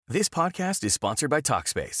This podcast is sponsored by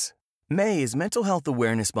Talkspace. May is Mental Health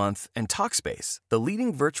Awareness Month, and Talkspace, the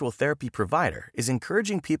leading virtual therapy provider, is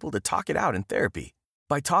encouraging people to talk it out in therapy.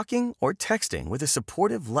 By talking or texting with a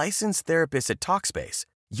supportive, licensed therapist at Talkspace,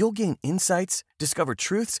 you'll gain insights, discover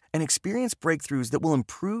truths, and experience breakthroughs that will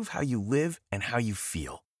improve how you live and how you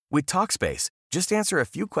feel. With Talkspace, just answer a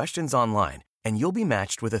few questions online, and you'll be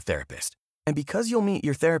matched with a therapist. And because you'll meet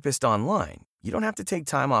your therapist online, you don't have to take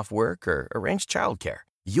time off work or arrange childcare.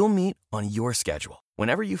 You'll meet on your schedule,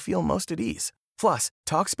 whenever you feel most at ease. Plus,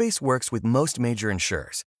 Talkspace works with most major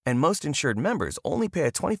insurers, and most insured members only pay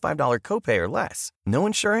a $25 copay or less. No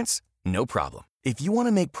insurance? No problem. If you want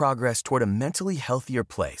to make progress toward a mentally healthier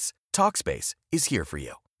place, Talkspace is here for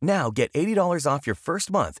you. Now get $80 off your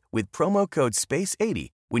first month with promo code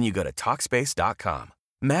SPACE80 when you go to Talkspace.com.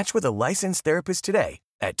 Match with a licensed therapist today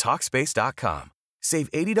at Talkspace.com.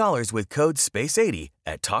 Save $80 with code SPACE80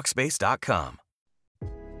 at Talkspace.com.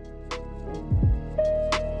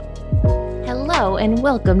 Hello and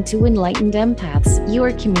welcome to Enlightened Empaths,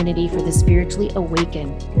 your community for the spiritually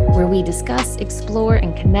awakened, where we discuss, explore,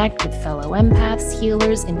 and connect with fellow empaths,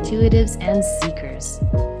 healers, intuitives, and seekers.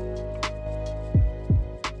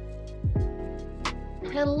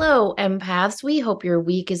 Hello, empaths. We hope your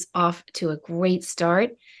week is off to a great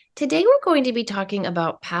start. Today, we're going to be talking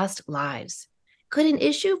about past lives. Could an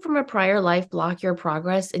issue from a prior life block your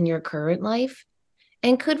progress in your current life?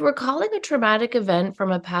 And could recalling a traumatic event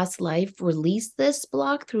from a past life release this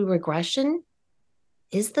block through regression?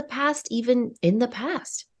 Is the past even in the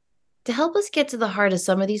past? To help us get to the heart of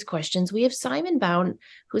some of these questions, we have Simon Bown,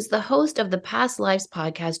 who's the host of the Past Lives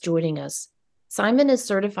podcast, joining us. Simon is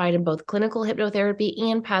certified in both clinical hypnotherapy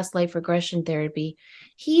and past life regression therapy.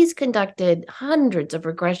 He's conducted hundreds of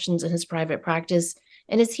regressions in his private practice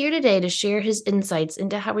and is here today to share his insights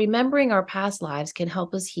into how remembering our past lives can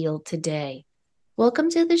help us heal today.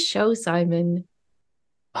 Welcome to the show, Simon.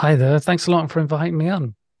 Hi there. Thanks a lot for inviting me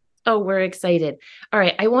on. Oh, we're excited. All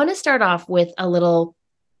right. I want to start off with a little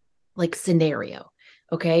scenario.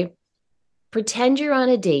 Okay. Pretend you're on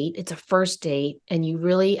a date. It's a first date and you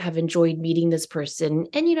really have enjoyed meeting this person.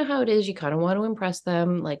 And you know how it is. You kind of want to impress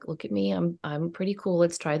them. Like, look at me. I'm pretty cool.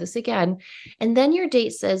 Let's try this again. And then your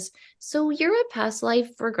date says, so you're a past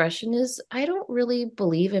life regressionist. I don't really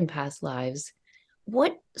believe in past lives.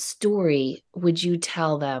 What story would you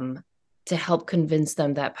tell them to help convince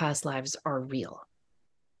them that past lives are real?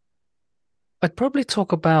 I'd probably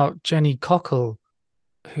talk about Jenny Cockle,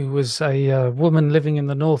 who was a woman living in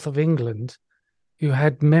the north of England who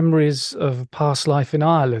had memories of a past life in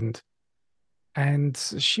Ireland. And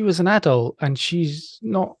she was an adult, and she's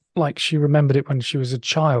not like she remembered it when she was a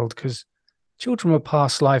child, because children with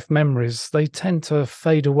past life memories, they tend to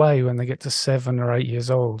fade away when they get to 7 or 8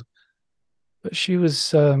 years old. But she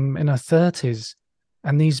was in her 30s,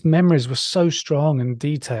 and these memories were so strong and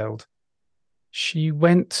detailed. She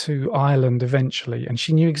went to Ireland eventually, and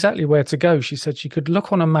she knew exactly where to go. She said she could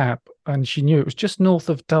look on a map, and she knew it was just north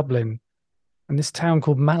of Dublin, and this town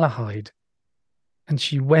called Malahide. And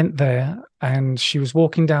she went there, and she was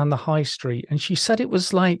walking down the high street, and she said it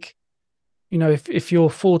was like, you know, if you're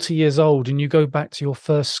 40 years old and you go back to your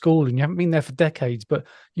first school and you haven't been there for decades, but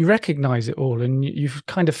you recognize it all and you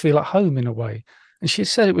kind of feel at home in a way. And she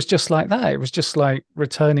said it was just like that. It was just like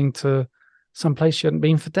returning to some place she hadn't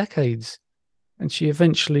been for decades. And she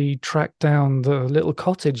eventually tracked down the little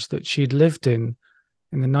cottage that she'd lived in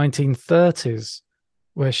the 1930s,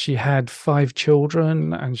 where she had 5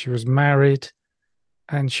 children and she was married.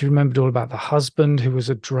 And she remembered all about the husband, who was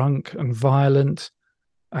a drunk and violent.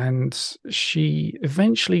 And she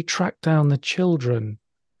eventually tracked down the children,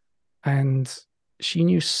 and she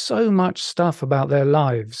knew so much stuff about their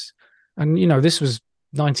lives. And, you know, this was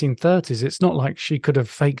 1930s. It's not like she could have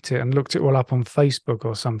faked it and looked it all up on Facebook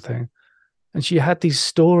or something. And she had these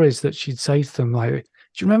stories that she'd say to them, like,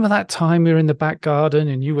 do you remember that time we were in the back garden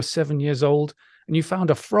and you were 7 years old and you found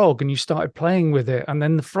a frog and you started playing with it and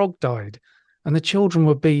then the frog died? And the children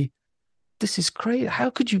would be, this is crazy. How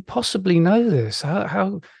could you possibly know this?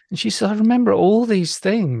 How? And she said, I remember all these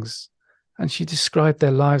things. And she described their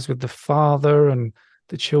lives with the father and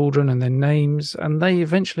the children and their names. And they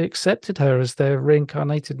eventually accepted her as their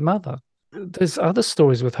reincarnated mother. There's other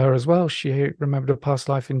stories with her as well. She remembered her past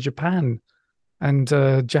life in Japan. And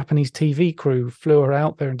a Japanese TV crew flew her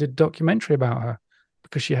out there and did a documentary about her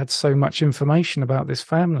because she had so much information about this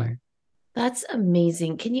family. That's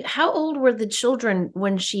amazing. How old were the children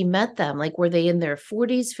when she met them? Like, were they in their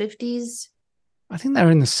 40s, 50s? I think they're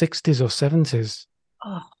in the 60s or 70s.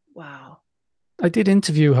 Oh, wow. I did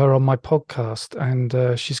interview her on my podcast,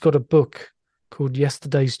 and she's got a book called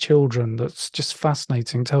Yesterday's Children that's just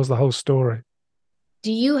fascinating, tells the whole story.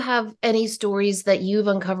 Do you have any stories that you've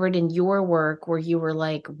uncovered in your work where you were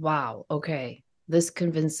like, wow, okay, this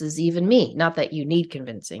convinces even me? Not that you need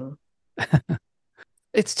convincing.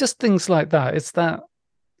 It's just things like that. It's that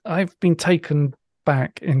I've been taken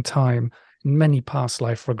back in time in many past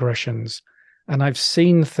life regressions, and I've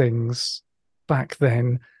seen things back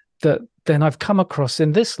then that then I've come across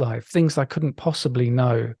in this life, things I couldn't possibly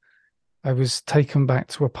know. I was taken back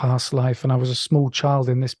to a past life and I was a small child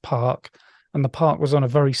in this park, and the park was on a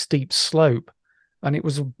very steep slope. And it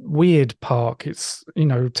was a weird park. It's,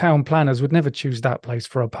 town planners would never choose that place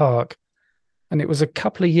for a park. And it was a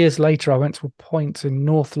couple of years later, I went to a point in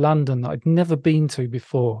North London that I'd never been to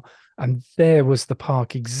before. And there was the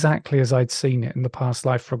park exactly as I'd seen it in the past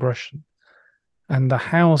life regression. And the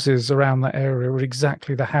houses around that area were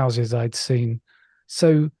exactly the houses I'd seen.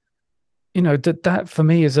 So, that for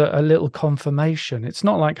me is a little confirmation. It's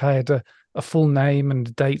not like I had a full name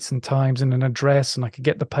and dates and times and an address and I could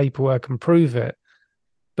get the paperwork and prove it.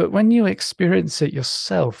 But when you experience it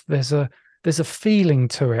yourself, there's a feeling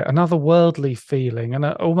to it, an otherworldly feeling, and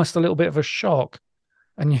almost a little bit of a shock.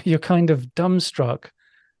 And you're kind of dumbstruck,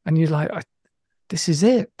 and you're like, "This is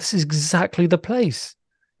it. This is exactly the place."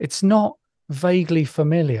 It's not vaguely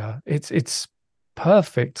familiar. It's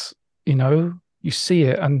perfect. You see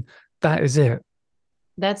it, and that is it.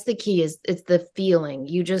 That's the key, is it's the feeling.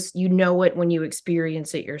 You know it when you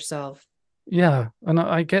experience it yourself. Yeah, and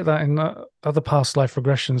I get that in other past life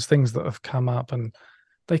regressions, things that have come up, and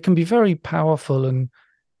they can be very powerful and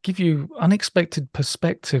give you unexpected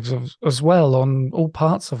perspectives as well on all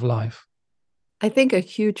parts of life. I think a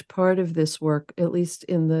huge part of this work, at least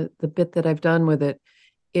in the bit that I've done with it,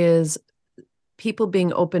 is people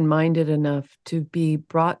being open-minded enough to be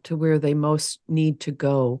brought to where they most need to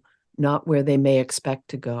go, not where they may expect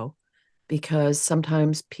to go. Because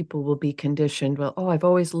sometimes people will be conditioned, well, oh, I've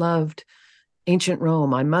always loved ancient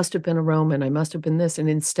Rome. I must have been a Roman. I must have been this. And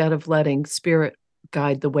instead of letting spirit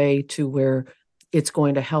guide the way to where it's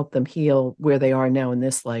going to help them heal where they are now in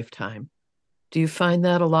this lifetime. Do you find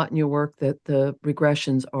that a lot in your work, that the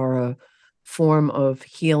regressions are a form of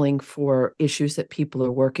healing for issues that people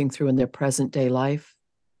are working through in their present day life?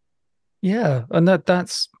 Yeah, and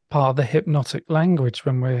that's part of the hypnotic language.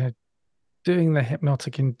 When we're doing the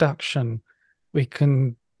hypnotic induction,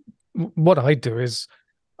 what I do is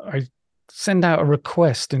I send out a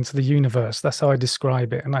request into the universe. That's how I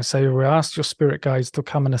describe it. And I say, we ask your spirit guides to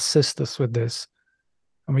come and assist us with this.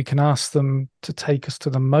 And we can ask them to take us to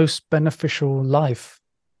the most beneficial life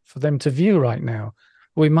for them to view right now.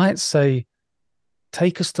 We might say,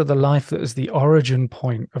 take us to the life that is the origin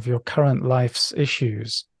point of your current life's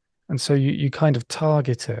issues. And so you kind of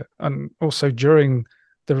target it. And also during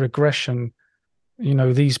the regression,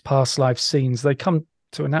 these past life scenes, they come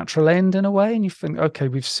to a natural end in a way. And you think, okay,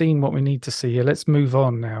 we've seen what we need to see here. Let's move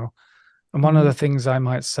on now. And one of the things I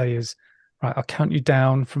might say is, right, I'll count you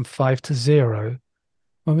down from 5 to 0.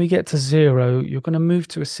 When we get to 0, you're going to move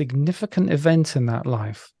to a significant event in that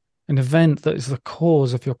life, an event that is the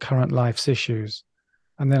cause of your current life's issues.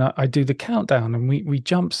 And then I do the countdown and we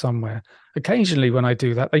jump somewhere. Occasionally when I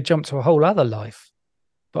do that, they jump to a whole other life.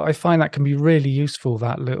 But I find that can be really useful,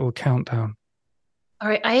 that little countdown. All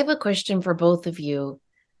right, I have a question for both of you.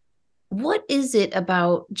 What is it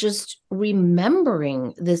about just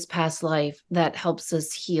remembering this past life that helps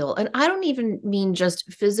us heal? And I don't even mean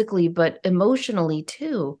just physically, but emotionally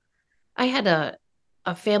too. I had a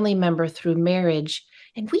family member through marriage,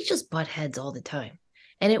 and we just butt heads all the time.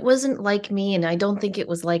 And it wasn't like me, and I don't think it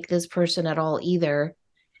was like this person at all either.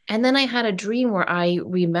 And then I had a dream where I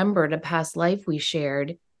remembered a past life we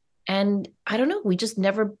shared. And I don't know, we just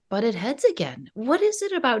never butted heads again. What is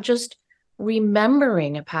it about just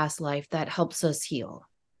remembering a past life that helps us heal?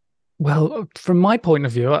 Well, from my point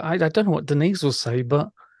of view, I don't know what Denise will say, but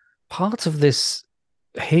part of this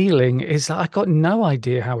healing is that I got no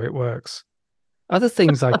idea how it works. Other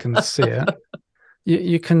things I can see it.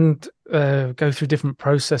 You can go through different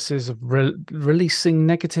processes of releasing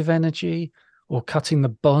negative energy or cutting the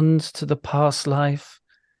bonds to the past life,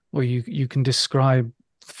 or you can describe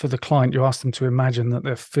for the client, you ask them to imagine that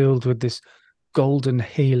they're filled with this golden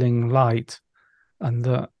healing light and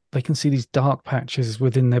that they can see these dark patches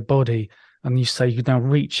within their body. And you say, you now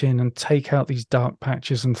reach in and take out these dark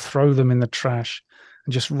patches and throw them in the trash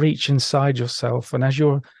and just reach inside yourself. And as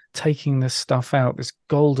you're taking this stuff out, this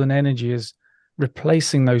golden energy is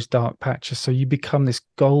replacing those dark patches. So you become this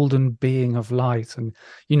golden being of light. And,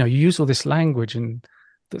 you use all this language and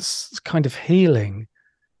that's kind of healing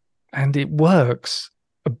and it works.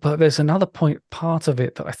 But there's another part of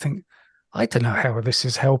it that I think, I don't know how this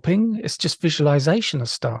is helping. It's just visualization of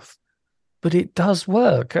stuff. but it does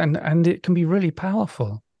work, and it can be really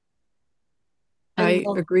powerful. I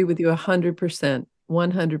agree with you 100%,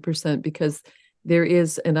 100%, because there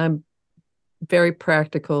is, and I'm very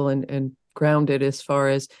practical and grounded as far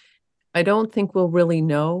as I don't think we'll really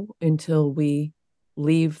know until we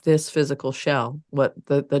leave this physical shell what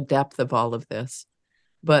the depth of all of this.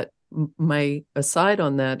 But my aside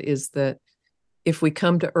on that is that if we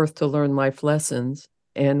come to Earth to learn life lessons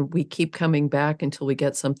and we keep coming back until we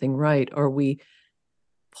get something right, are we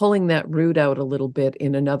pulling that root out a little bit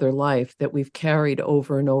in another life that we've carried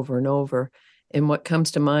over and over and over? And what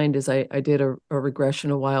comes to mind is I did a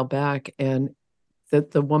regression a while back, and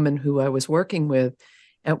the woman who I was working with,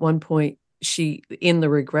 at one point, she, in the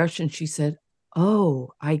regression, she said,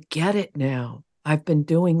 "Oh, I get it now. I've been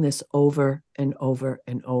doing this over and over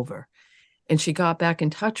and over." And she got back in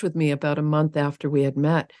touch with me about a month after we had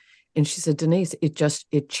met. And she said, "Denise,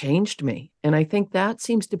 it changed me." And I think that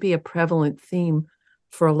seems to be a prevalent theme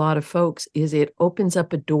for a lot of folks, is it opens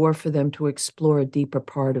up a door for them to explore a deeper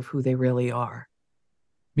part of who they really are.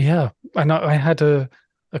 Yeah. And I had a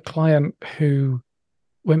client who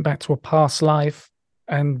went back to a past life,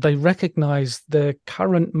 and they recognized their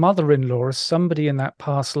current mother-in-law as somebody in that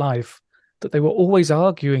past life that they were always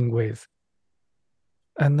arguing with.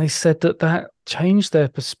 And they said that changed their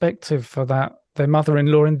perspective for their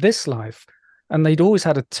mother-in-law in this life. And they'd always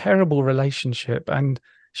had a terrible relationship. And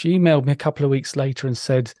she emailed me a couple of weeks later and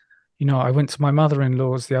said, I went to my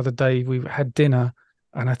mother-in-law's the other day. We had dinner,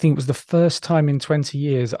 and I think it was the first time in 20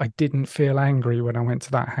 years I didn't feel angry when I went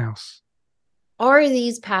to that house. Are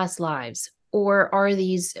these past lives, or are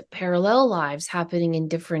these parallel lives happening in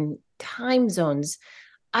different time zones?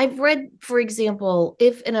 I've read, for example,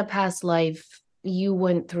 if in a past life you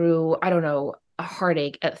went through, I don't know, a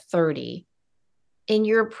heartache at 30, in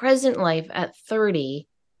your present life at 30,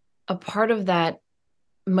 a part of that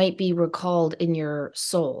might be recalled in your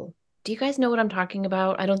soul. Do you guys know what I'm talking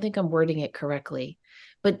about? I don't think I'm wording it correctly,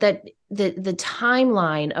 but that the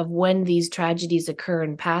timeline of when these tragedies occur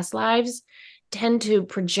in past lives tend to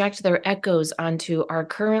project their echoes onto our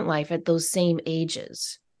current life at those same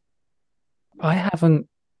ages. I haven't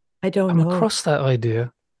come across that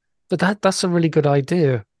idea, but that's a really good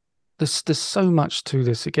idea. There's so much to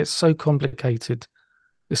this. It gets so complicated,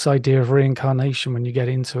 this idea of reincarnation, when you get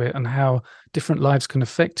into it, and how different lives can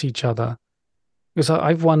affect each other. Because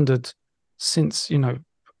I've wondered since, in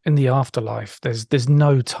the afterlife, there's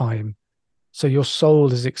no time. So your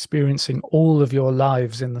soul is experiencing all of your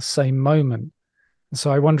lives in the same moment. And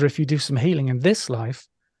so I wonder if you do some healing in this life,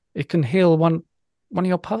 it can heal one of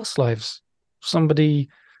your past lives. Somebody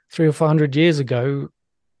 300 or 400 years ago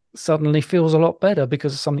suddenly feels a lot better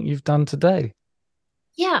because of something you've done today.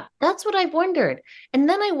 Yeah, that's what I've wondered. And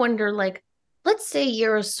then I wonder, like, let's say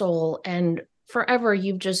you're a soul and forever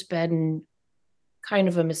you've just been kind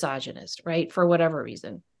of a misogynist, right? For whatever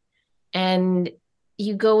reason. And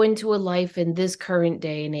you go into a life in this current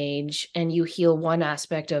day and age and you heal one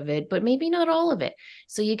aspect of it, but maybe not all of it.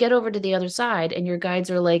 So you get over to the other side and your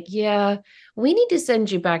guides are like, yeah, we need to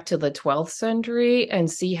send you back to the 12th century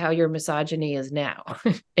and see how your misogyny is now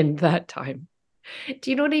in that time. Do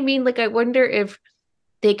you know what I mean? Like, I wonder if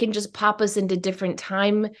they can just pop us into different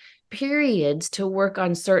time periods to work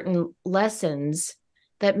on certain lessons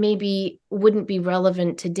that maybe wouldn't be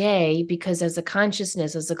relevant today, because as a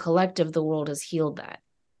consciousness, as a collective, the world has healed that.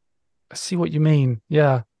 I see what you mean.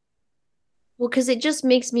 Yeah. Well, because it just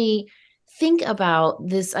makes me think about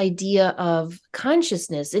this idea of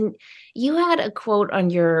consciousness. And you had a quote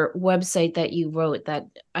on your website that you wrote that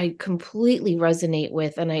I completely resonate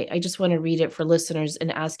with. And I just want to read it for listeners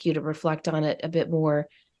and ask you to reflect on it a bit more.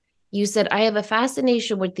 You said, "I have a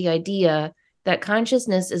fascination with the idea that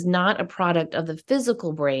consciousness is not a product of the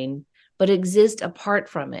physical brain, but exists apart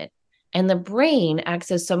from it. And the brain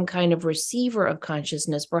acts as some kind of receiver of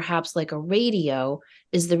consciousness, perhaps like a radio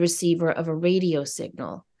is the receiver of a radio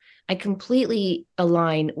signal." I completely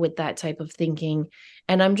align with that type of thinking.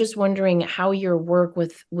 And I'm just wondering how your work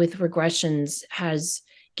with regressions has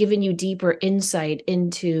given you deeper insight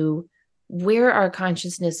into where our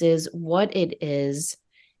consciousness is, what it is,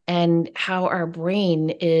 and how our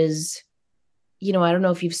brain is, I don't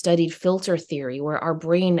know if you've studied filter theory, where our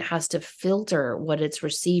brain has to filter what it's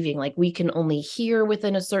receiving. Like, we can only hear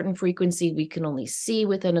within a certain frequency, we can only see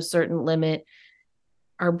within a certain limit.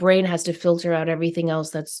 Our brain has to filter out everything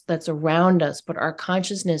else that's around us, but our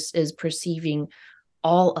consciousness is perceiving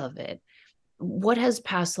all of it. What has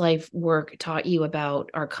past life work taught you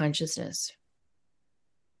about our consciousness?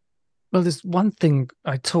 Well, there's one thing.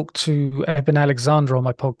 I talked to Eben Alexander on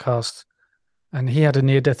my podcast, and he had a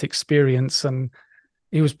near-death experience, and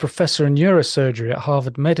He was professor in neurosurgery at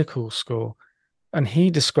Harvard Medical School, and he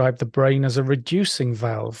described the brain as a reducing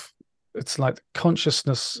valve. It's like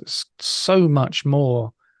consciousness is so much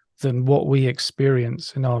more than what we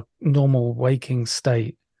experience in our normal waking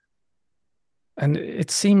state. And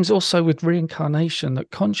it seems also with reincarnation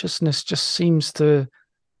that consciousness just seems to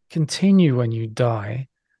continue when you die,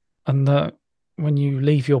 and that when you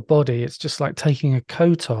leave your body, it's just like taking a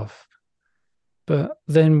coat off. But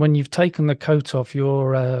then when you've taken the coat off,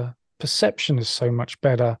 your perception is so much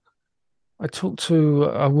better. I talked to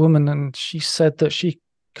a woman and she said that she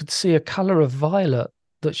could see a color of violet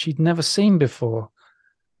that she'd never seen before.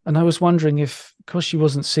 And I was wondering if, because she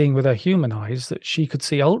wasn't seeing with her human eyes, that she could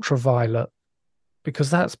see ultraviolet, because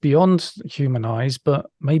that's beyond human eyes, but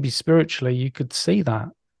maybe spiritually you could see that.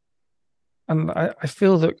 And I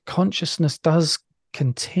feel that consciousness does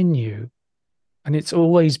continue, and it's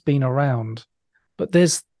always been around. But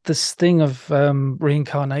there's this thing of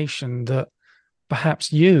reincarnation that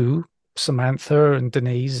perhaps you, Samantha and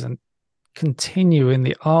Denise, and continue in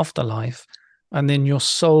the afterlife, and then your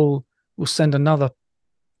soul will send another,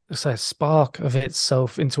 say, a spark of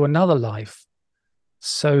itself into another life,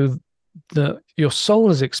 so that your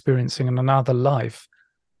soul is experiencing another life,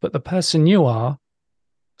 but the person you are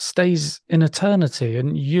stays in eternity,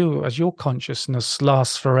 and you, as your consciousness,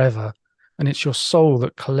 lasts forever. And it's your soul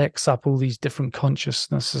that collects up all these different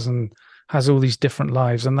consciousnesses and has all these different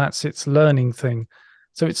lives, and that's its learning thing.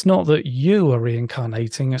 So it's not that you are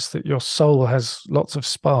reincarnating, it's that your soul has lots of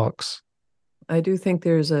sparks. I do think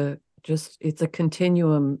there's it's a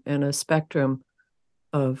continuum and a spectrum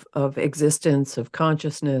of existence, of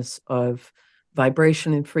consciousness, of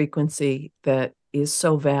vibration and frequency that is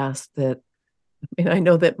so vast that, I mean, I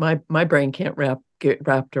know that my brain can't get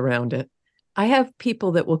wrapped around it. I have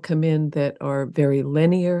people that will come in that are very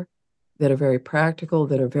linear, that are very practical,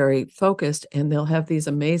 that are very focused, and they'll have these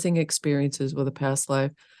amazing experiences with a past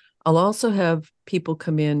life. I'll also have people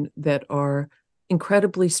come in that are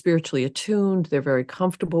incredibly spiritually attuned. They're very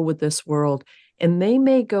comfortable with this world, and they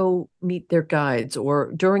may go meet their guides,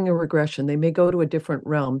 or during a regression, they may go to a different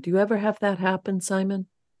realm. Do you ever have that happen, Simon?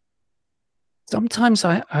 Sometimes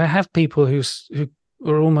I have people who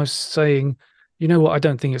are almost saying, you know what, I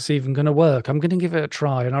don't think it's even going to work. I'm going to give it a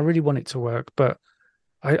try, and I really want it to work, but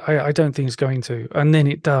I don't think it's going to. And then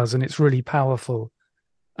it does, and it's really powerful.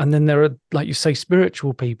 And then there are, like you say,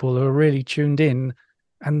 spiritual people who are really tuned in,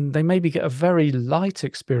 and they maybe get a very light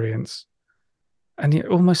experience. And it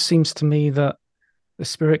almost seems to me that the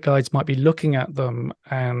spirit guides might be looking at them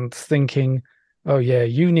and thinking, oh, yeah,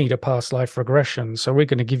 you need a past life regression, so we're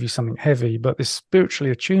going to give you something heavy. But this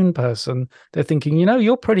spiritually attuned person, they're thinking,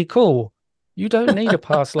 you're pretty cool. You don't need a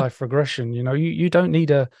past life regression. You don't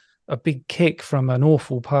need a big kick from an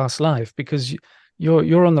awful past life, because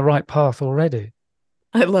you're on the right path already.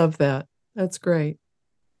 I love that. That's great.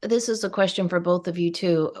 This is a question for both of you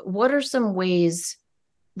too. What are some ways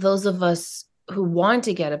those of us who want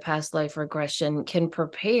to get a past life regression can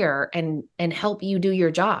prepare and help you do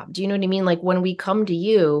your job? Do you know what I mean? Like, when we come to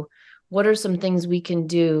you, what are some things we can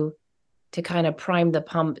do to kind of prime the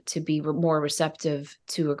pump to be more receptive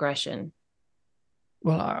to aggression?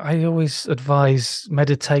 Well, I always advise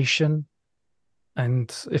meditation.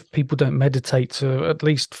 And if people don't meditate, to at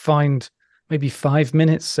least find maybe 5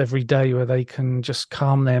 minutes every day where they can just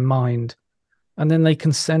calm their mind. And then they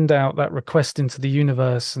can send out that request into the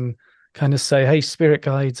universe and kind of say, hey, spirit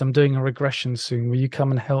guides, I'm doing a regression soon. Will you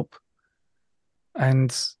come and help?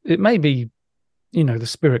 And it may be, the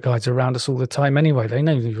spirit guides are around us all the time anyway. They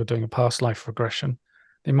know that you're doing a past life regression.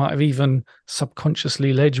 They might have even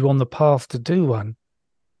subconsciously led you on the path to do one.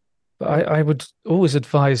 But I would always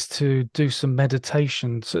advise to do some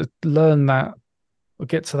meditation to learn that, or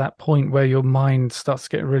get to that point where your mind starts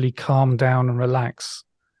to get really calm down and relax,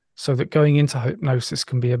 so that going into hypnosis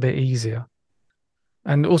can be a bit easier.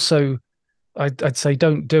 And also, I'd say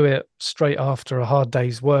don't do it straight after a hard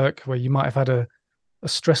day's work, where you might have had a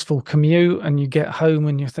stressful commute and you get home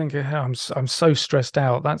and you're thinking, oh, I'm so stressed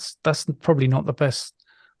out. That's probably not the best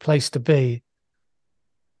place to be.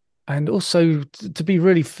 And also, to be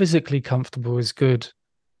really physically comfortable is good.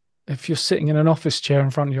 If you're sitting in an office chair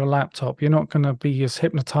in front of your laptop, you're not going to be as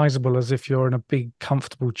hypnotizable as if you're in a big,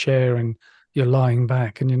 comfortable chair and you're lying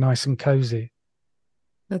back and you're nice and cozy.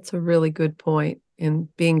 That's a really good point, in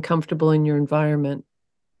being comfortable in your environment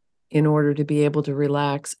in order to be able to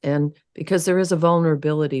relax. And because there is a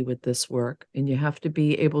vulnerability with this work, and you have to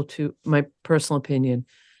be able to, my personal opinion,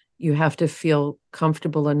 you have to feel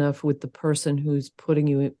comfortable enough with the person who's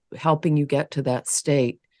helping you get to that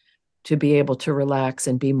state, to be able to relax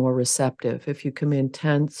and be more receptive. If you come in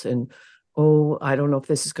tense and oh, I don't know if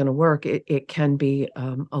this is going to work, it can be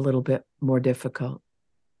a little bit more difficult.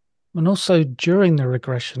 And also during the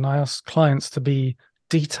regression, I ask clients to be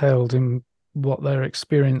detailed in what they're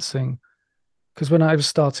experiencing. Because when I was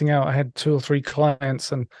starting out, I had 2 or 3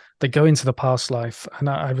 clients and they go into the past life and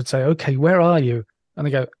I would say, okay, where are you? And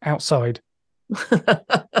they go, outside.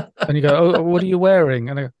 And you go, oh, what are you wearing?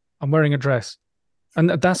 And I go, I'm wearing a dress. And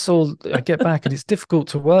that's all I get back. And it's difficult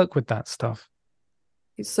to work with that stuff.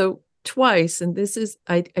 So twice, and this is,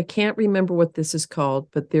 I can't remember what this is called,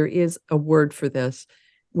 but there is a word for this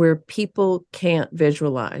where people can't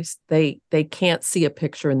visualize. They can't see a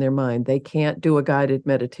picture in their mind. They can't do a guided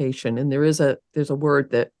meditation. And there's a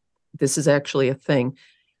word that this is actually a thing.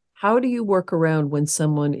 How do you work around when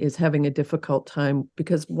someone is having a difficult time?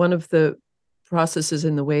 Because one of the processes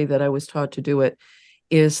in the way that I was taught to do it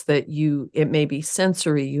is that it may be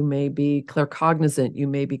sensory, you may be claircognizant, you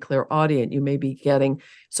may be clairaudient, you may be getting,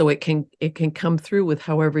 so it can come through with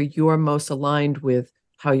however you're most aligned with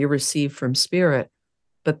how you receive from spirit.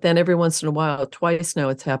 But then every once in a while, twice now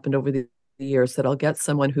it's happened over the years, that I'll get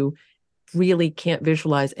someone who really can't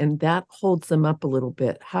visualize, and that holds them up a little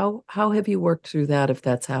bit. How have you worked through that, if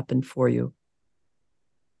that's happened for you?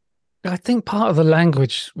 I think part of the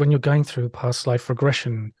language when you're going through past life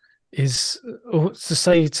regression is to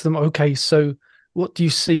say to them, okay, so what do you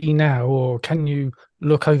see now? Or can you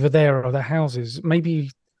look over there? Are there houses? Maybe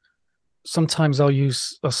sometimes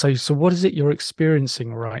I'll say, so what is it you're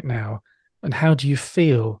experiencing right now? And how do you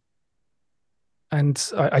feel? And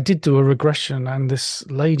I did do a regression and this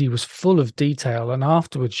lady was full of detail. And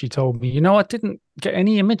afterwards she told me, I didn't get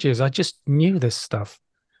any images. I just knew this stuff.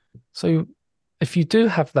 So if you do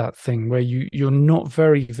have that thing where you're not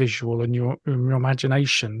very visual and your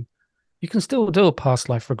imagination, you can still do a past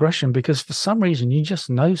life regression because for some reason you just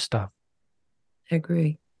know stuff. I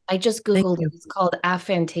agree. I just Googled it. It's called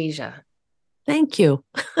aphantasia. Thank you.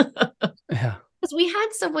 Yeah. Because we had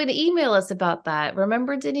someone email us about that.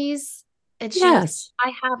 Remember, Denise? And yes.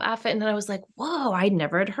 I have aphantasia. And I was like, whoa, I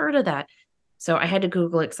never had heard of that. So I had to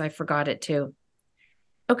Google it because I forgot it too.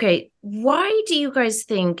 Okay, why do you guys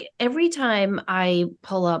think every time I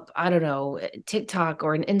pull up, I don't know, TikTok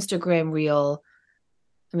or an Instagram reel,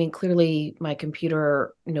 I mean, clearly my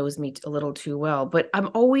computer knows me a little too well, but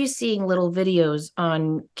I'm always seeing little videos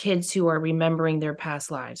on kids who are remembering their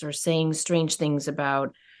past lives or saying strange things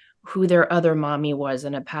about who their other mommy was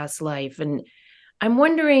in a past life. And I'm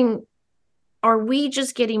wondering, are we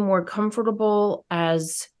just getting more comfortable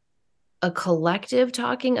as a collective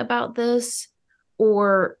talking about this?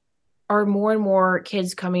 Or are more and more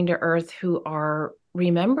kids coming to Earth who are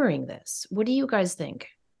remembering this? What do you guys think?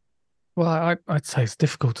 Well, I'd say it's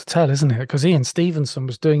difficult to tell, isn't it? Because Ian Stevenson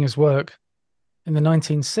was doing his work in the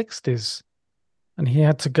 1960s and he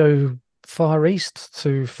had to go far east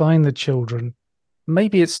to find the children.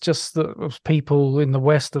 Maybe it's just that people in the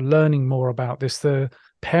West are learning more about this. The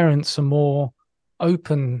parents are more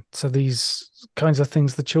open to these kinds of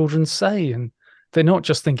things the children say. And they're not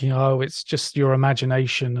just thinking, oh, it's just your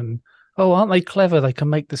imagination. And, oh, aren't they clever? They can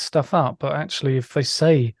make this stuff up. But actually, if they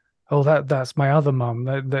say, oh, that's my other mum,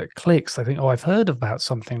 that clicks, they think, oh, I've heard about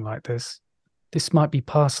something like this. This might be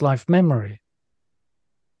past life memory.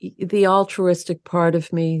 The altruistic part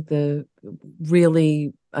of me,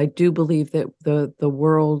 I do believe that the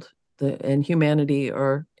world and humanity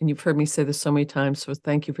are, and you've heard me say this so many times, so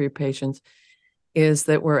thank you for your patience, is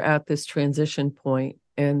that we're at this transition point,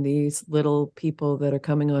 and these little people that are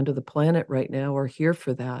coming onto the planet right now are here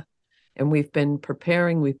for that. And we've been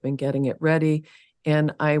preparing, we've been getting it ready.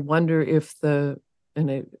 And I wonder if I'm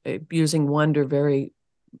using wonder very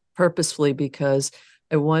purposefully, because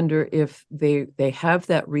I wonder if they have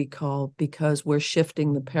that recall because we're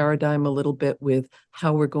shifting the paradigm a little bit with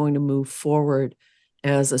how we're going to move forward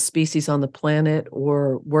as a species on the planet,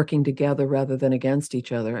 or working together rather than against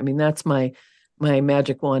each other. I mean, that's my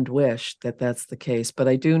magic wand wish that that's the case. But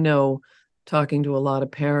I do know, talking to a lot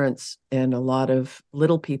of parents and a lot of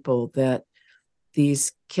little people, that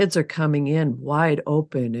these kids are coming in wide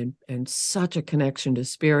open and such a connection to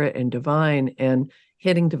spirit and divine, and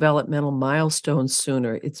hitting developmental milestones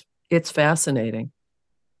sooner. It's fascinating.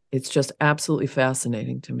 It's just absolutely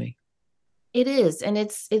fascinating to me. It is, and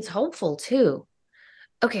it's hopeful too.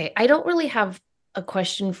 Okay, I don't really have a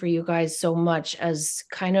question for you guys so much as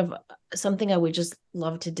kind of something I would just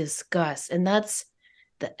love to discuss, and that's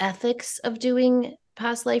the ethics of doing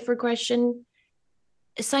past life regression.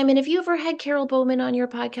 Simon, have you ever had Carol Bowman on your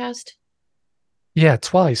podcast? Yeah,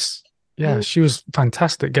 twice. Yeah, she was a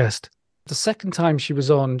fantastic guest. The second time she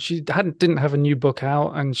was on, she didn't have a new book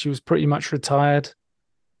out and she was pretty much retired,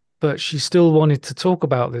 but she still wanted to talk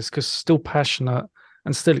about this because she's still passionate.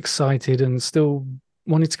 and still excited and still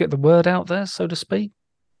wanting to get the word out there, so to speak.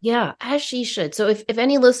 Yeah, as she should. So if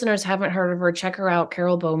any listeners haven't heard of her, check her out,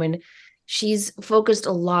 Carol Bowman. She's focused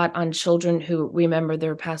a lot on children who remember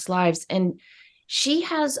their past lives. And she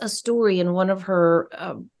has a story in one of her,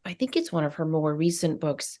 I think it's one of her more recent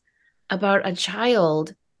books, about a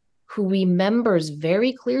child who remembers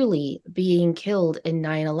very clearly being killed in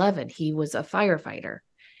 9/11. He was a firefighter.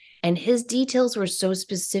 And his details were so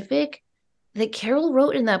specific that Carol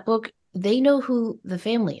wrote in that book, they know who the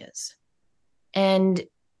family is. And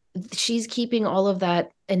she's keeping all of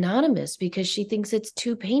that anonymous because she thinks it's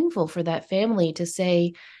too painful for that family to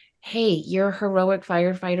say, hey, your heroic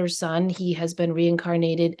firefighter son, he has been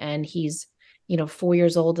reincarnated and he's 4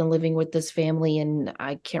 years old and living with this family in,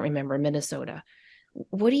 I can't remember, Minnesota.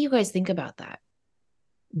 What do you guys think about that?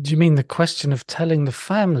 Do you mean the question of telling the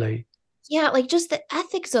family? Yeah, like just the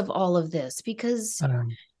ethics of all of this, because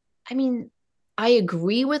I mean, I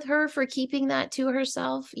agree with her for keeping that to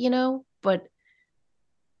herself, but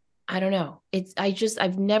I don't know.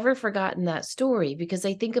 I've never forgotten that story because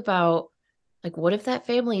I think about, like, what if that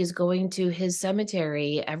family is going to his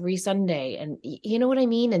cemetery every Sunday and you know what I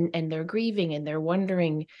mean? And they're grieving and they're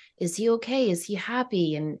wondering, is he okay? Is he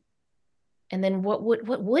happy? And then what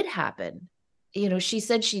would happen? She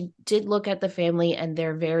said she did look at the family and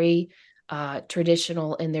they're very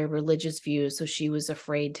traditional in their religious views. So she was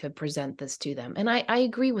afraid to present this to them. And I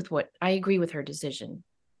agree with her decision.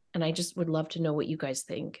 And I just would love to know what you guys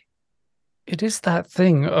think. It is that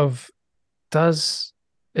thing of, does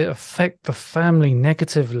it affect the family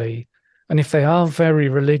negatively? And if they are very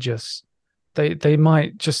religious, they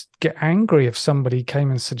might just get angry if somebody came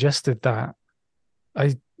and suggested that.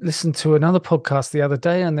 I listened to another podcast the other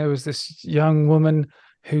day, and there was this young woman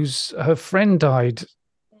her friend died,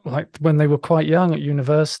 like when they were quite young at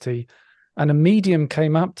university, and a medium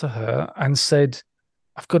came up to her and said,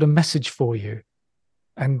 I've got a message for you.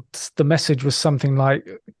 And the message was something like,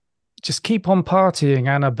 just keep on partying,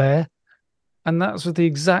 Anna Bear. And that was the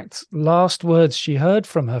exact last words she heard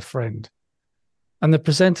from her friend. And the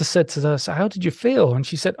presenter said to her, so how did you feel? And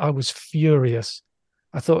she said, I was furious.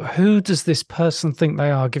 I thought, who does this person think they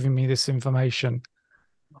are giving me this information?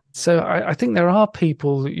 So I think there are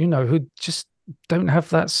people, who just don't have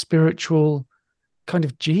that spiritual kind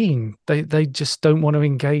of gene. They just don't want to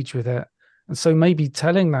engage with it. And so maybe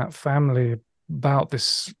telling that family about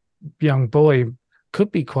this young boy could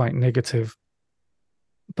be quite negative.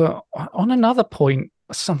 But on another point,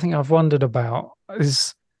 something I've wondered about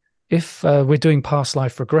is if we're doing past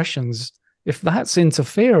life regressions, if that's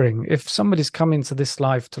interfering, if somebody's come into this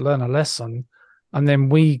life to learn a lesson, and then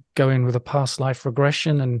we go in with a past life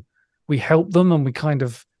regression and we help them and we kind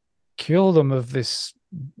of cure them of this,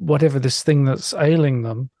 whatever this thing that's ailing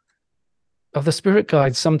them, are the spirit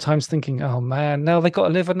guides sometimes thinking, oh man, now they got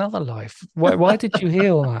to live another life? Why did you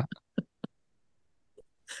heal that?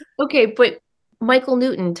 Okay, but Michael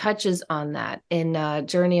Newton touches on that in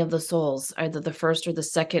Journey of the Souls, either the first or the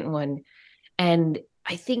second one. And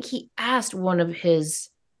I think he asked one of his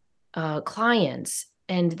clients,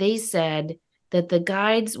 and they said that the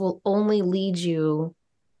guides will only lead you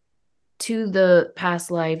to the past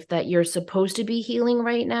life that you're supposed to be healing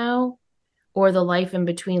right now, or the life in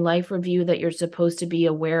between life review that you're supposed to be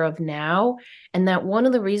aware of now. And that one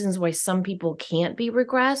of the reasons why some people can't be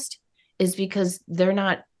regressed is because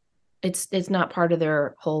it's not part of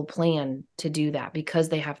their whole plan to do that, because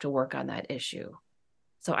they have to work on that issue.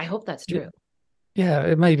 So I hope that's true. Yeah,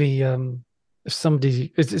 it may be if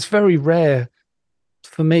somebody, it's very rare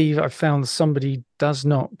for me. I've found somebody does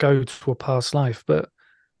not go to a past life, but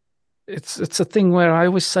it's a thing where I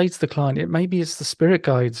always say to the client, maybe it's the spirit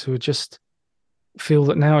guides who just feel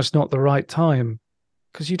that now is not the right time,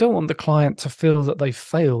 because you don't want the client to feel that they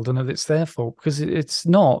failed and that it's their fault, because it's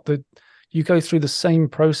not. That you go through the same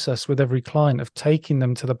process with every client of taking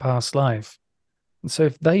them to the past life. And so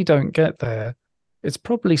if they don't get there, it's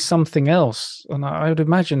probably something else. And I would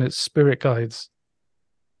imagine it's spirit guides.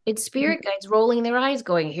 It's spirit guides rolling their eyes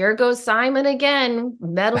going, here goes Simon again,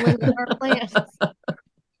 meddling with our plans.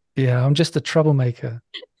 Yeah, I'm just a troublemaker.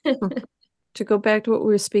 To go back to what we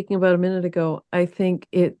were speaking about a minute ago, I think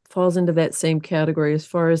it falls into that same category as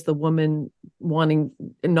far as the woman wanting,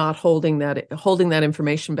 not holding that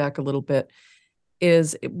information back a little bit,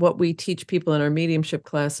 is what we teach people in our mediumship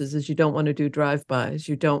classes is you don't want to do drive-bys.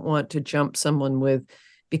 You don't want to jump someone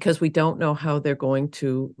because we don't know how they're going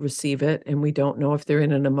to receive it. And we don't know if they're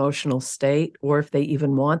in an emotional state or if they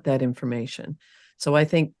even want that information. So I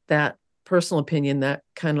think that personal opinion, that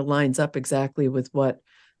kind of lines up exactly with what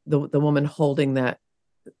the woman holding that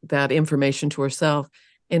information to herself,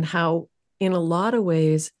 and how in a lot of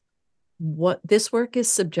ways what this work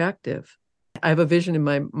is subjective. I have a vision in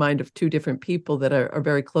my mind of two different people that are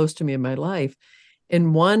very close to me in my life.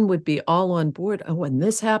 And one would be all on board. Oh, when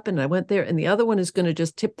this happened, I went there. And the other one is going to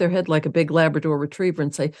just tip their head like a big Labrador retriever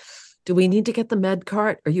and say, do we need to get the med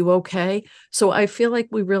cart? Are you okay? So I feel like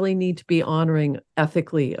we really need to be honoring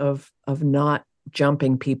ethically of not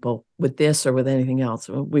jumping people with this or with anything else.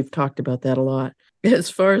 We've talked about that a lot.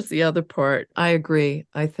 As far as the other part, I agree.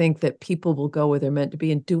 I think that people will go where they're meant to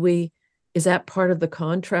be. And is that part of the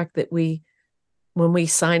contract that when we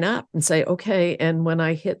sign up and say, okay, and when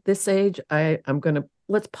I hit this age, I'm going to,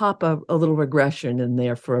 let's pop a little regression in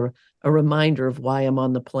there for a reminder of why I'm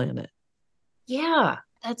on the planet. Yeah,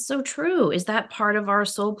 that's so true. Is that part of our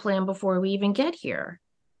soul plan before we even get here?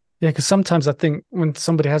 Yeah, because sometimes I think when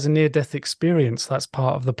somebody has a near-death experience, that's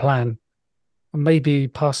part of the plan. And maybe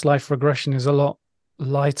past life regression is a lot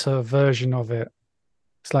lighter version of it.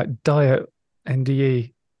 It's like diet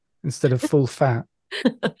NDE instead of full fat.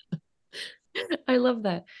 I love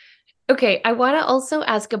that. Okay, I want to also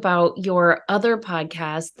ask about your other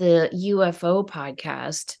podcast, the UFO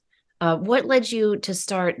podcast. What led you to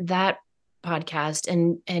start that podcast,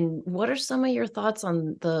 and what are some of your thoughts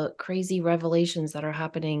on the crazy revelations that are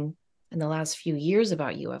happening in the last few years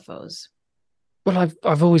about UFOs? Well,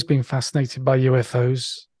 I've always been fascinated by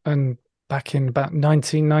UFOs, and back in about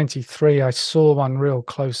 1993, I saw one real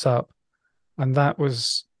close up, and that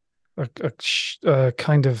was a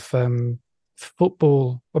kind of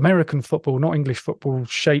American football, not English football,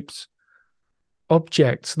 shaped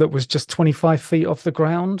object that was just 25 feet off the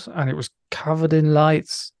ground, and it was covered in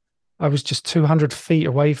lights. I was just 200 feet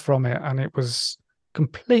away from it, and it was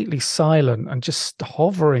completely silent and just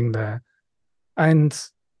hovering there. And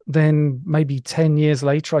then maybe 10 years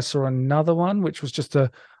later, I saw another one, which was just a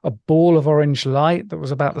ball of orange light that was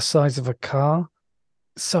about the size of a car.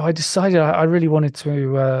 So I decided I really wanted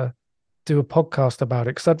to do a podcast about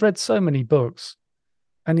it because I'd read so many books.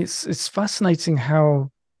 And it's fascinating how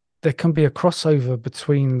there can be a crossover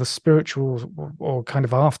between the spiritual or kind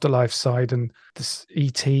of afterlife side and this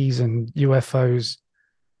ETs and UFOs.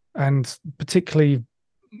 And particularly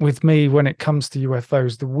with me, when it comes to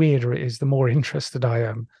UFOs, the weirder it is, the more interested I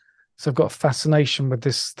am. So I've got a fascination with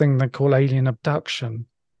this thing they call alien abduction.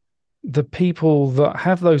 The people that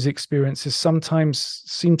have those experiences sometimes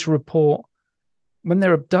seem to report when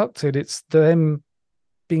they're abducted, it's them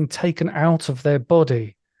being taken out of their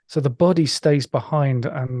body. So the body stays behind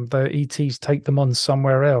and the ETs take them on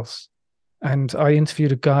somewhere else. And I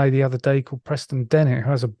interviewed a guy the other day called Preston Dennett,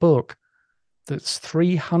 who has a book that's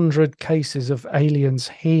 300 cases of aliens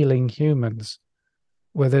healing humans,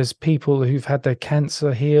 where there's people who've had their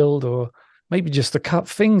cancer healed or maybe just a cut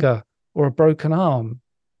finger or a broken arm.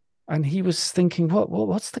 And he was thinking,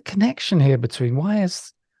 what's the connection here between why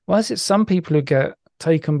is it some people who get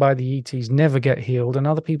taken by the ETs never get healed and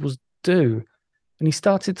other people's do? And he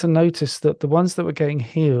started to notice that the ones that were getting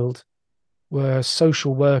healed were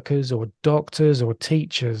social workers or doctors or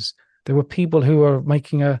teachers. There were people who were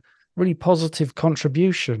making a really positive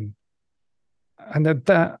contribution. And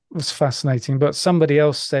that was fascinating. But somebody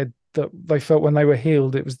else said that they felt when they were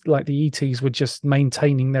healed, it was like the ETs were just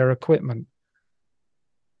maintaining their equipment.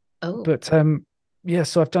 Oh, But yeah,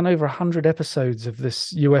 so I've done over 100 episodes of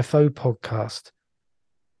this UFO podcast.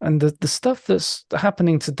 And the stuff that's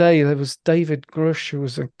happening today, there was David Grush, who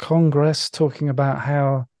was in Congress, talking about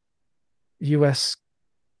how US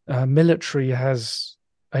military has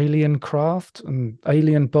alien craft and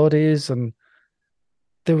alien bodies. And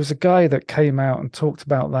there was a guy that came out and talked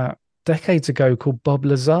about that decades ago called Bob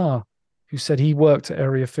Lazar, who said he worked at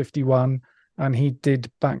Area 51 and he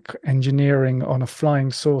did back engineering on a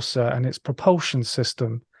flying saucer and its propulsion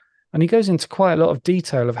system. And he goes into quite a lot of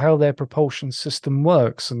detail of how their propulsion system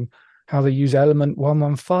works and how they use element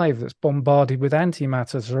 115 that's bombarded with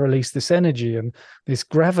antimatter to release this energy, and these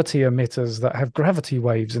gravity emitters that have gravity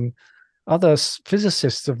waves. And other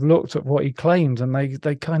physicists have looked at what he claimed and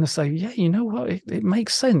they kind of say, yeah, you know what, it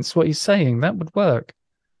makes sense what he's saying, that would work.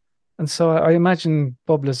 And so I imagine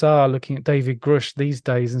Bob Lazar looking at David Grush these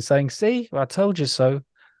days and saying, see, I told you so.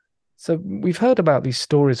 So we've heard about these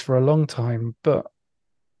stories for a long time, but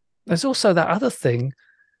there's also that other thing.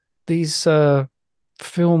 These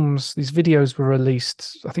films, these videos were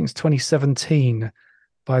released, I think it's 2017,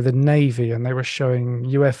 by the Navy, and they were showing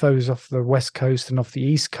UFOs off the West Coast and off the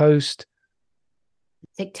East Coast.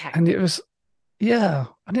 tic-tac. And it was, yeah,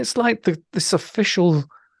 and it's like this official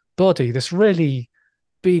body, this really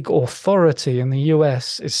big authority in the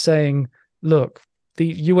US is saying, look,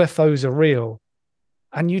 the UFOs are real.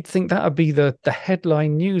 And you'd think that would be the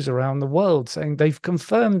headline news around the world, saying they've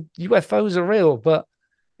confirmed UFOs are real, but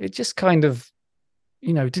it just kind of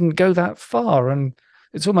didn't go that far. And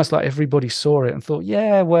it's almost like everybody saw it and thought,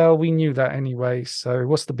 yeah, well, we knew that anyway. So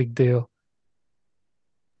what's the big deal?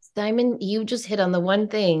 Simon, you just hit on the one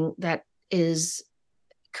thing that is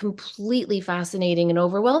completely fascinating and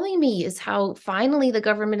overwhelming me is how finally the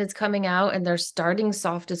government is coming out and they're starting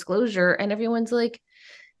soft disclosure and everyone's like,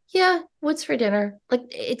 yeah, what's for dinner? Like,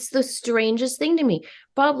 it's the strangest thing to me.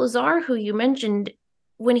 Bob Lazar, who you mentioned,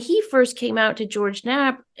 when he first came out to George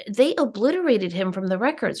Knapp, they obliterated him from the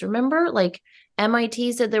records. Remember? Like,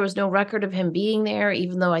 MIT said there was no record of him being there,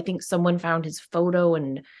 even though I think someone found his photo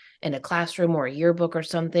in a classroom or a yearbook or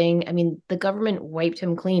something. I mean, the government wiped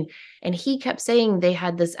him clean. And he kept saying they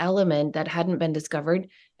had this element that hadn't been discovered.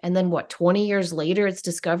 And then 20 years later, it's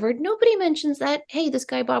discovered. Nobody mentions that. Hey, this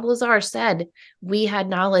guy, Bob Lazar, said we had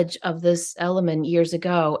knowledge of this element years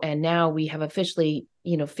ago. And now we have officially,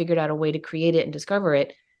 figured out a way to create it and discover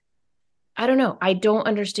it. I don't know. I don't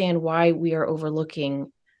understand why we are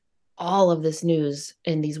overlooking all of this news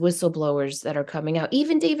and these whistleblowers that are coming out.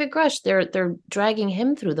 Even David Grush, they're dragging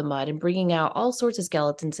him through the mud and bringing out all sorts of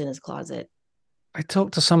skeletons in his closet. I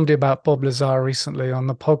talked to somebody about Bob Lazar recently on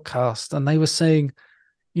the podcast, and they were saying,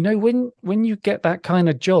 when you get that kind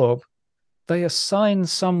of job, they assign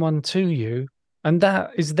someone to you, and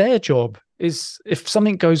that is their job. Is if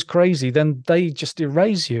something goes crazy, then they just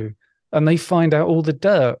erase you and they find out all the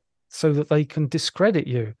dirt so that they can discredit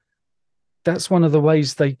you. That's one of the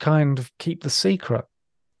ways they kind of keep the secret.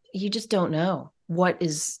 You just don't know what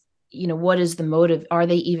is the motive. Are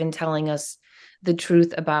they even telling us the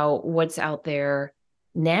truth about what's out there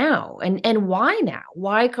now? And why now?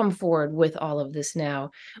 Why come forward with all of this now?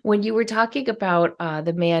 When you were talking about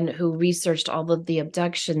the man who researched all of the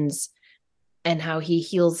abductions and how he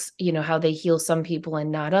heals, how they heal some people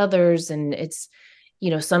and not others. And it's,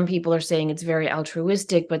 some people are saying it's very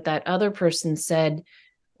altruistic, but that other person said,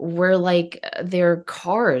 we're like their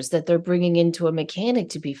cars that they're bringing into a mechanic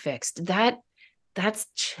to be fixed. That's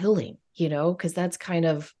chilling, because that's kind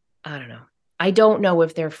of, I don't know. I don't know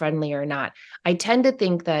if they're friendly or not. I tend to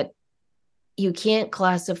think that you can't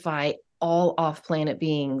classify all off-planet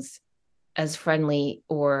beings as friendly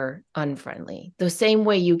or unfriendly. The same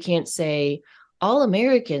way you can't say all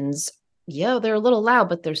Americans, yeah, they're a little loud,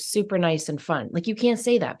 but they're super nice and fun. Like, you can't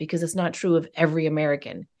say that because it's not true of every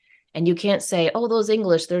American. And you can't say, oh, those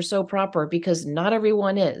English, they're so proper, because not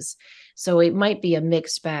everyone is. So it might be a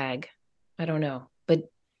mixed bag. I don't know. But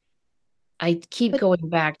I keep going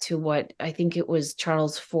back to what I think it was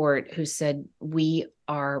Charles Fort who said, we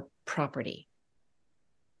are property.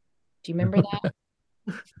 Do you remember that?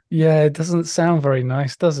 Yeah, it doesn't sound very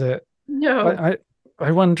nice, does it? No.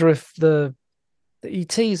 I wonder if the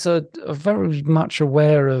ETs are very much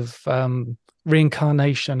aware of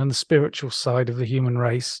reincarnation and the spiritual side of the human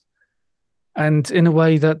race. And in a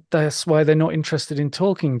way that's why they're not interested in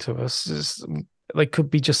talking to us. They could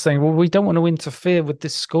be just saying, well, we don't want to interfere with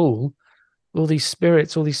this school. All these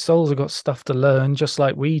spirits, all these souls have got stuff to learn, just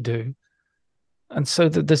like we do. And so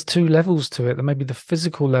that there's two levels to it. There may be the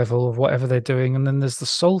physical level of whatever they're doing, and then there's the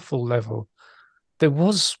soulful level. There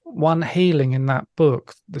was one healing in that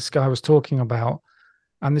book this guy was talking about,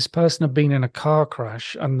 and this person had been in a car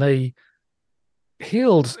crash, and they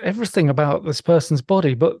healed everything about this person's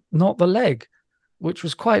body, but not the leg, which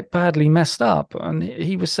was quite badly messed up. And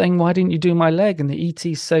he was saying, why didn't you do my leg? And the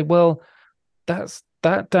ETs say, well, that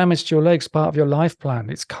damage to your leg's part of your life plan.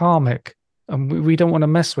 It's karmic, and we don't want to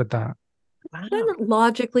mess with that. Wow.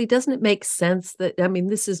 Logically, doesn't it make sense that,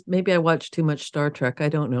 this is, maybe I watched too much Star Trek, I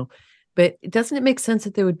don't know, but doesn't it make sense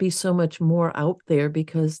that there would be so much more out there,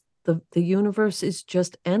 because the universe is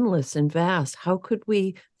just endless and vast? How could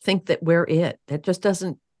we think that we're it? That just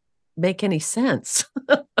doesn't make any sense.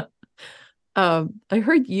 I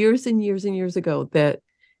heard years and years and years ago that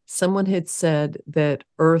someone had said that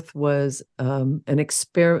Earth was an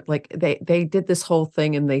experiment. Like they did this whole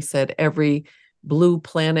thing, and they said every blue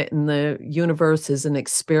planet in the universe is an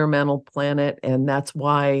experimental planet, and that's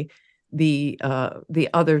why the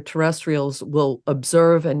other terrestrials will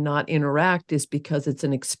observe and not interact, is because it's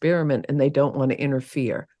an experiment and they don't want to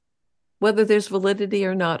interfere. Whether there's validity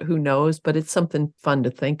or not, who knows, but it's something fun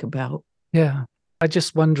to think about. Yeah. I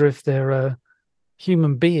just wonder if there are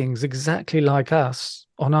human beings exactly like us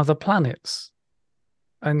on other planets.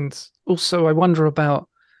 And also I wonder about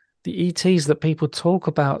the ETs that people talk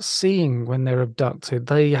about seeing when they're abducted.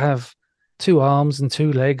 They have 2 arms and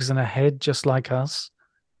 2 legs and a head just like us.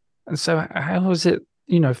 And so how is it,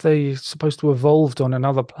 if they're supposed to have evolved on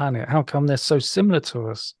another planet, how come they're so similar to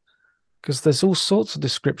us? Because there's all sorts of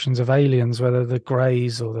descriptions of aliens, whether the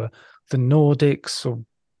Greys or the Nordics or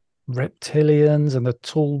reptilians and the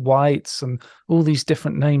tall whites and all these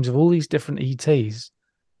different names of all these different ETs,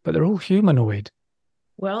 but they're all humanoid.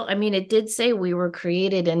 Well, I mean, it did say we were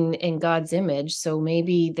created in God's image, so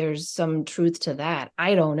maybe there's some truth to that.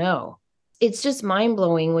 I don't know. It's just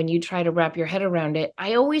mind-blowing when you try to wrap your head around it.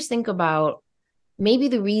 I always think about maybe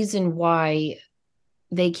the reason why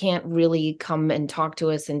they can't really come and talk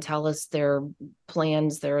to us and tell us their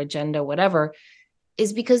plans, their agenda, whatever,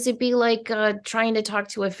 is because it'd be like trying to talk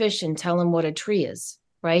to a fish and tell him what a tree is,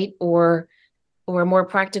 right? Or a more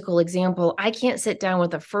practical example, I can't sit down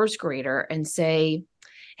with a first grader and say,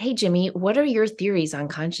 hey, Jimmy, what are your theories on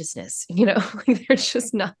consciousness? They're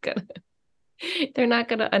just they're not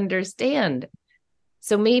gonna understand.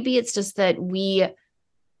 So maybe it's just that we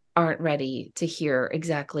aren't ready to hear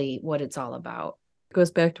exactly what it's all about. It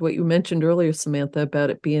goes back to what you mentioned earlier, Samantha, about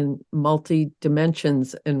it being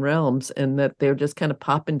multi-dimensions and realms, and that they're just kind of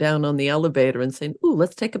popping down on the elevator and saying, ooh,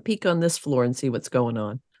 let's take a peek on this floor and see what's going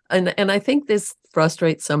on. And I think this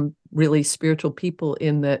frustrates some really spiritual people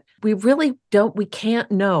in that we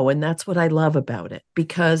can't know. And that's what I love about it,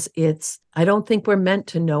 because I don't think we're meant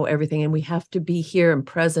to know everything, and we have to be here and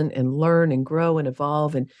present and learn and grow and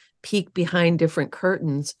evolve and peek behind different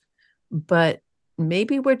curtains. But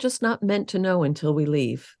maybe we're just not meant to know until we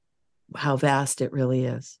leave how vast it really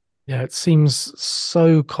is. Yeah, it seems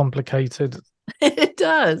so complicated. It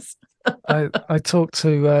does. I talked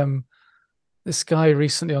to this guy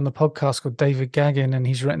recently on the podcast called David Gaggin, and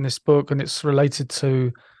he's written this book, and it's related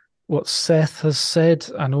to what Seth has said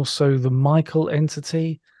and also the Michael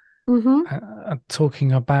entity,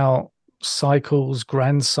 talking about cycles,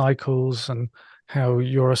 grand cycles, and how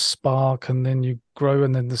you're a spark and then you grow,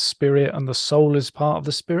 and then the spirit and the soul is part of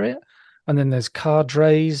the spirit. And then there's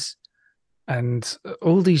cadres and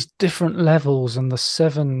all these different levels, and the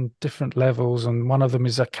 7 different levels. And one of them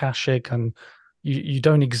is Akashic, and you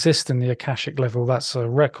don't exist in the Akashic level. That's a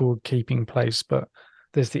record keeping place. But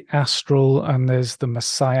there's the astral, and there's the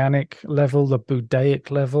messianic level, the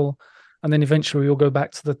Buddhaic level. And then eventually you'll go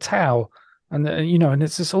back to the Tao. And, and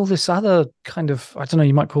it's just all this other kind of, I don't know,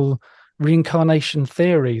 you might call reincarnation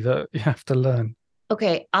theory that you have to learn.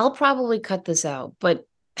 Okay, I'll probably cut this out, but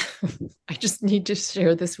I just need to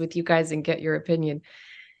share this with you guys and get your opinion.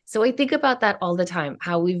 So I think about that all the time,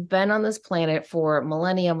 how we've been on this planet for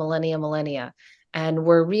millennia, and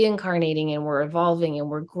we're reincarnating and we're evolving and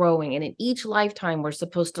we're growing. And in each lifetime, we're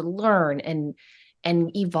supposed to learn and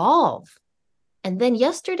evolve. And then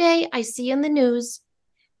yesterday, I see in the news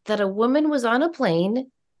that a woman was on a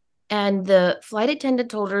plane and the flight attendant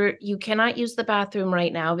told her, you cannot use the bathroom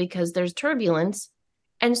right now because there's turbulence.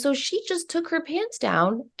 And so she just took her pants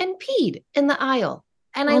down and peed in the aisle.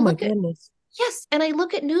 And I look at, yes, and I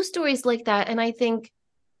look at news stories like that and I think,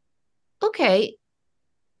 okay,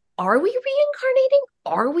 are we reincarnating?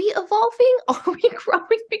 Are we evolving? Are we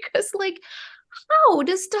growing? Because how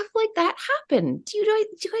does stuff like that happen? Do you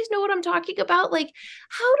guys know what I'm talking about? Like,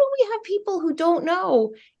 how do we have people who don't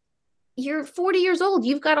know? You're 40 years old.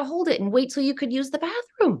 You've got to hold it and wait till you could use the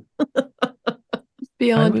bathroom.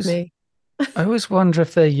 Beyond me. I always wonder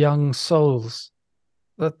if they're young souls.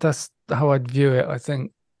 That's how I'd view it. I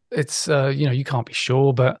think it's, you can't be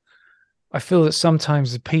sure, but I feel that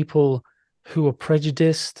sometimes the people who are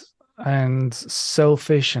prejudiced and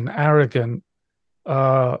selfish and arrogant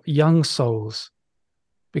are young souls.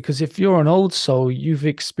 Because if you're an old soul, you've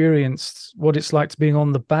experienced what it's like to being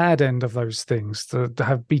on the bad end of those things, to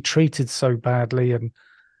be treated so badly, and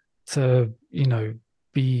to,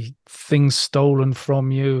 be things stolen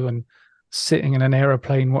from you, and sitting in an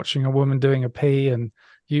aeroplane watching a woman doing a pee, and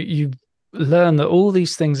you learn that all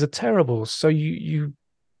these things are terrible. So you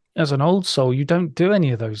as an old soul, you don't do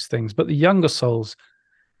any of those things. But the younger souls,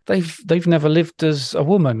 they've never lived as a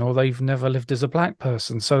woman, or they've never lived as a black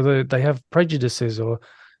person, so they have prejudices, or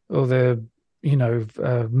they're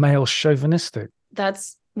male chauvinistic.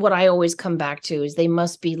 That's what I always come back to, is they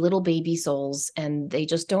must be little baby souls and they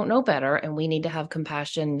just don't know better, and we need to have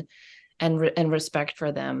compassion and respect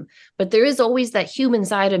for them. But there is always that human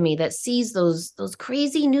side of me that sees those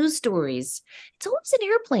crazy news stories. It's always in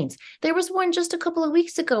airplanes. There was one just a couple of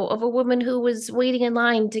weeks ago of a woman who was waiting in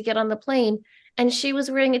line to get on the plane, and she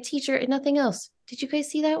was wearing a t-shirt and nothing else. Did you guys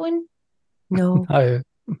see that one? No.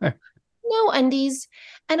 No undies.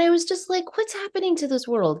 And I was just like, what's happening to this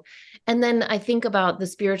world? And then I think about the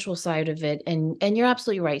spiritual side of it, and you're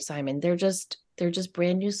absolutely right, Simon. They're just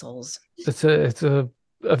brand new souls. It's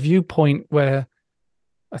a viewpoint where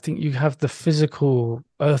I think you have the physical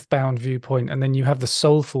earthbound viewpoint, and then you have the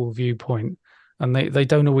soulful viewpoint, and they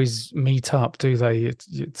don't always meet up, do they?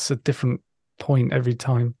 It's a different point every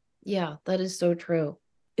time. Yeah, that is so true.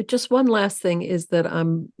 Just one last thing is that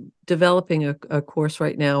I'm developing a course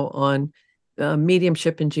right now on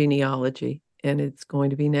mediumship and genealogy, and it's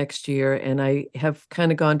going to be next year. And I have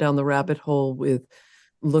kind of gone down the rabbit hole with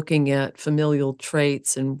looking at familial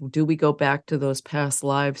traits, and do we go back to those past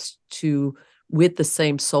lives with the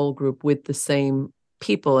same soul group, with the same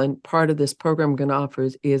people? And part of this program I'm going to offer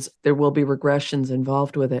is there will be regressions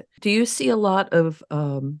involved with it. Do you see a lot of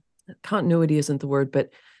continuity isn't the word,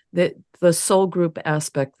 but that the soul group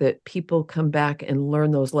aspect, that people come back and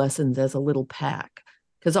learn those lessons as a little pack?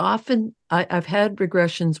 Because often I've had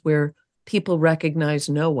regressions where people recognize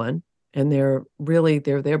no one and they're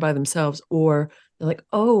there by themselves, or they're like,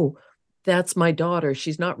 oh, that's my daughter.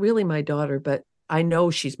 She's not really my daughter, but I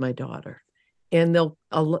know she's my daughter. And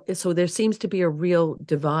so there seems to be a real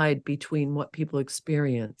divide between what people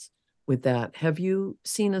experience with that. Have you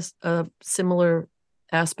seen a similar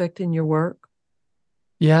aspect in your work?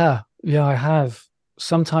 Yeah, I have.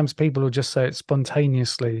 Sometimes people will just say it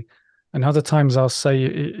spontaneously, and other times I'll say,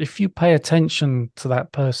 if you pay attention to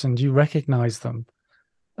that person, do you recognize them?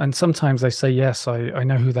 And sometimes they say, yes, I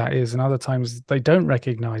know who that is. And other times they don't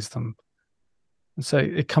recognize them. And so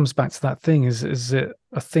it comes back to that thing. Is it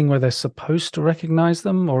a thing where they're supposed to recognize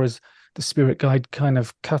them, or is the spirit guide kind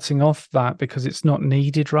of cutting off that because it's not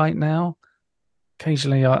needed right now?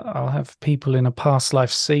 Occasionally I'll have people in a past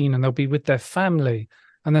life scene and they'll be with their family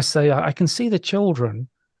and they say, I can see the children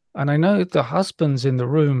and I know the husband's in the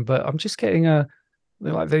room, but I'm just getting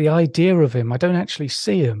the idea of him. I don't actually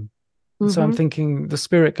see him. Mm-hmm. So I'm thinking the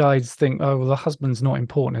spirit guides think, oh, well, the husband's not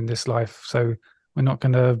important in this life, so we're not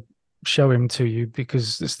going to show him to you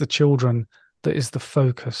because it's the children that is the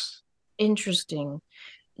focus. Interesting.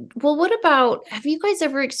 Well, what about, have you guys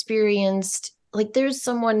ever experienced, like, there's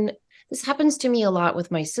someone, this happens to me a lot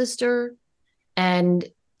with my sister, and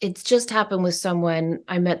it's just happened with someone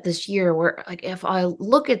I met this year where, like, if I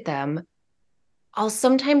look at them, I'll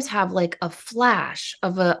sometimes have like a flash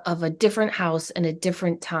of a different house and a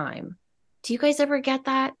different time. Do you guys ever get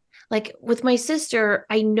that? Like with my sister,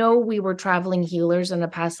 I know we were traveling healers in a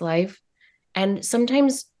past life, and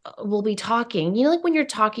sometimes we'll be talking, like when you're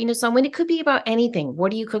talking to someone, it could be about anything.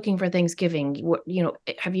 What are you cooking for Thanksgiving? What,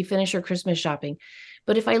 have you finished your Christmas shopping?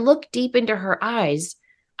 But if I look deep into her eyes,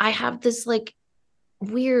 I have this like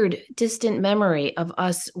weird distant memory of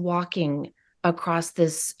us walking across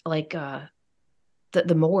this like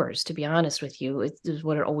the moors, to be honest with you. It's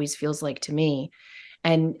what it always feels like to me.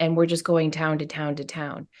 And we're just going town to town to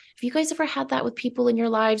town. Have you guys ever had that with people in your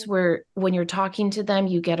lives where when you're talking to them,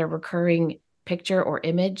 you get a recurring picture or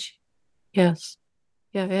image? Yes.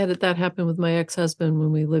 Yeah, I had that happen with my ex-husband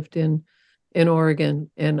when we lived in Oregon,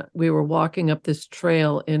 and we were walking up this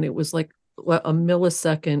trail, and it was like a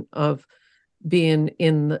millisecond of being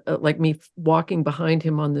like me walking behind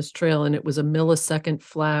him on this trail, and it was a millisecond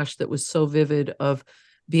flash that was so vivid of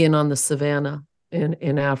being on the savannah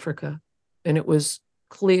in Africa, and it was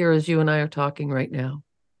clear as you and I are talking right now.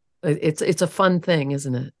 It's a fun thing,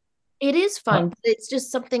 isn't it? It is fun, but it's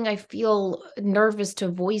just something I feel nervous to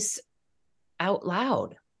voice out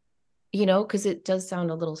loud, because it does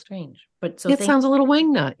sound a little strange. But it sounds a little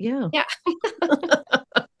wingnut, yeah. Yeah.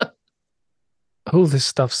 All this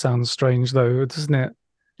stuff sounds strange, though, doesn't it?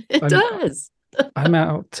 It does. I'm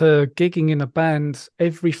out gigging in a band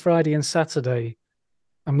every Friday and Saturday,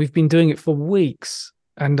 and we've been doing it for weeks.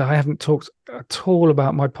 And I haven't talked at all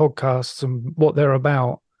about my podcasts and what they're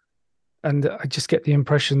about. And I just get the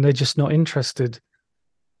impression they're just not interested.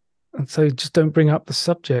 And so just don't bring up the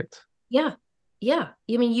subject. Yeah. Yeah.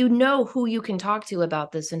 I mean, who you can talk to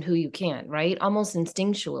about this and who you can't, right? Almost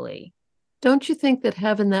instinctually. Don't you think that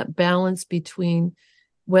having that balance between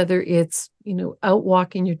whether it's, out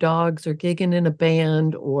walking your dogs or gigging in a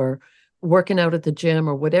band or working out at the gym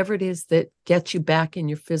or whatever it is that gets you back in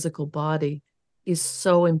your physical body is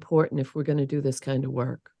so important if we're going to do this kind of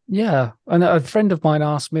work? Yeah. And a friend of mine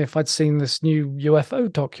asked me if I'd seen this new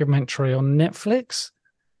UFO documentary on Netflix.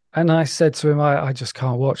 And I said to him, I just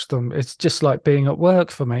can't watch them. It's just like being at work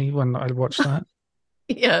for me when I watch that.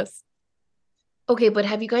 Yes. Okay, but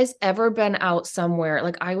have you guys ever been out somewhere?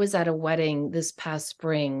 Like I was at a wedding this past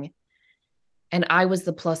spring and I was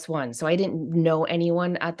the plus one. So I didn't know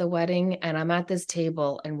anyone at the wedding. And I'm at this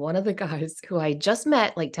table and one of the guys who I just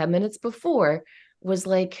met like 10 minutes before was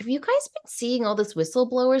like, have you guys been seeing all this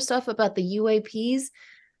whistleblower stuff about the UAPs?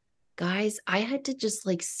 Guys, I had to just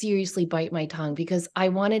like seriously bite my tongue because I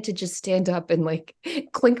wanted to just stand up and like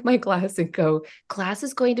clink my glass and go, class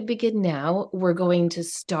is going to begin now. We're going to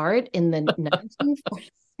start in the 1940s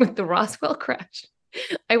with the Roswell crash.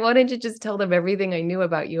 I wanted to just tell them everything I knew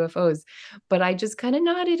about UFOs, but I just kind of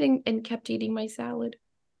nodded and kept eating my salad.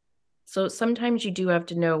 So sometimes you do have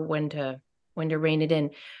to know when to rein it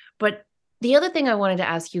in. But the other thing I wanted to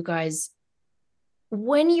ask you guys,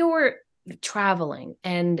 when you're traveling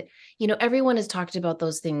and everyone has talked about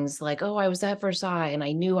those things like, oh, I was at Versailles and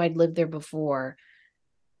I knew I'd lived there before.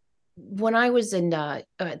 When I was in at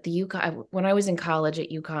the UConn, when I was in college at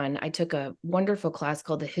UConn, I took a wonderful class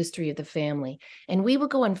called the History of the Family, and we would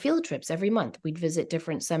go on field trips every month. We'd visit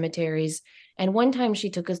different cemeteries, and one time she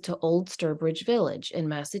took us to Old Sturbridge Village in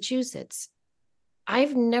Massachusetts.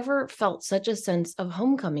 I've never felt such a sense of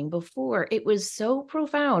homecoming before. It was so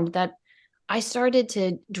profound that I started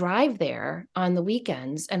to drive there on the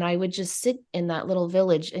weekends, and I would just sit in that little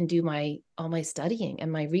village and do all my studying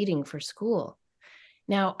and my reading for school.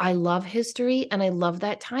 Now, I love history and I love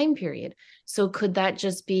that time period. So could that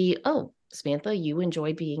just be, oh, Samantha, you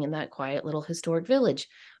enjoy being in that quiet little historic village?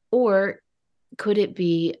 Or could it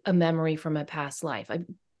be a memory from a past life?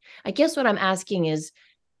 I guess what I'm asking is,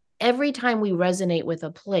 every time we resonate with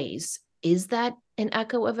a place, is that an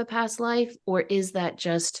echo of a past life, or is that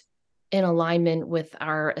just in alignment with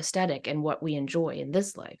our aesthetic and what we enjoy in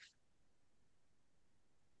this life?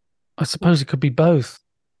 I suppose it could be both.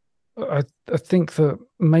 I think that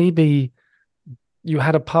maybe you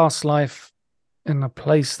had a past life in a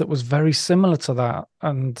place that was very similar to that,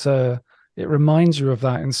 and it reminds you of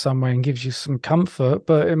that in some way and gives you some comfort.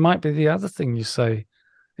 But it might be the other thing you say.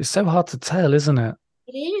 It's so hard to tell, isn't it?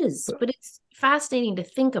 It is, but it's fascinating to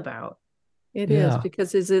think about. It is,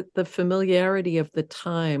 because is it the familiarity of the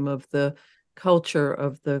time, of the culture,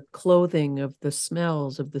 of the clothing, of the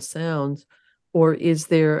smells, of the sounds, or is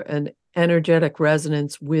there an energetic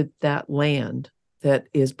resonance with that land that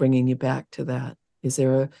is bringing you back to that? Is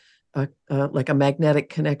there a like a magnetic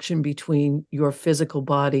connection between your physical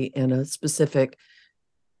body and a specific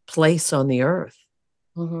place on the earth?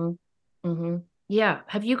 Mm-hmm. Mm-hmm. Yeah.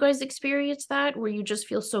 Have you guys experienced that where you just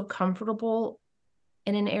feel so comfortable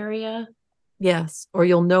in an area? Yes. Or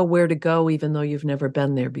you'll know where to go even though you've never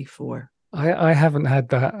been there before. I haven't had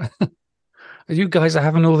that. You guys are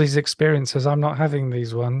having all these experiences. I'm not having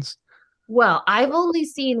these ones. Well, I've only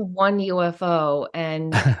seen one UFO,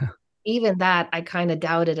 and even that I kind of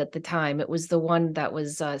doubted at the time. It was the one that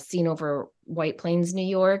was seen over White Plains, New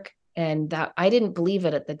York. And that I didn't believe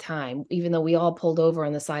it at the time, even though we all pulled over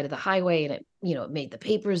on the side of the highway and it made the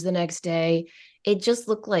papers the next day. It just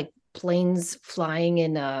looked like planes flying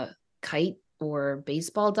in a kite or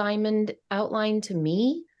baseball diamond outline to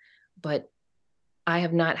me. But I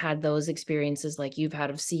have not had those experiences like you've had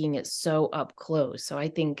of seeing it so up close. So I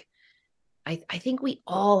think we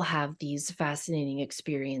all have these fascinating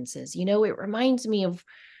experiences. It reminds me of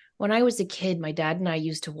when I was a kid, my dad and I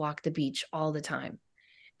used to walk the beach all the time.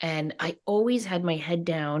 And I always had my head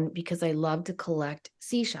down because I love to collect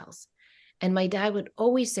seashells. And my dad would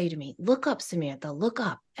always say to me, look up, Samantha, look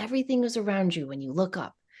up. Everything is around you when you look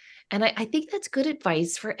up. And I think that's good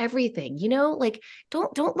advice for everything. Like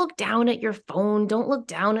don't look down at your phone. Don't look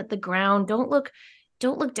down at the ground. Don't look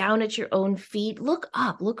down at your own feet. Look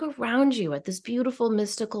up, look around you at this beautiful,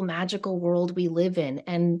 mystical, magical world we live in.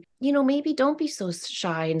 And, maybe don't be so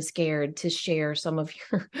shy and scared to share some of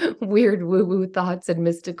your weird woo-woo thoughts and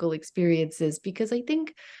mystical experiences, because I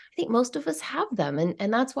think most of us have them.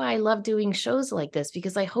 And that's why I love doing shows like this,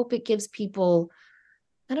 because I hope it gives people,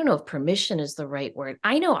 I don't know if permission is the right word.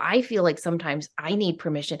 I know I feel like sometimes I need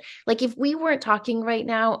permission. Like if we weren't talking right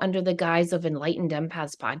now under the guise of Enlightened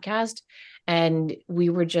Empaths podcast, and we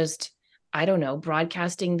were just, I don't know,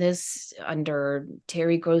 broadcasting this under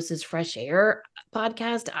Terry Gross's Fresh Air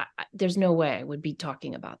podcast, there's no way I would be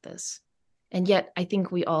talking about this. And yet I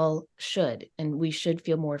think we all should, and we should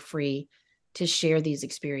feel more free to share these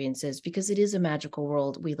experiences, because it is a magical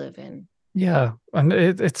world we live in. Yeah. And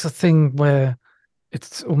it's a thing where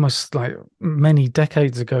it's almost like many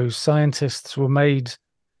decades ago, scientists were made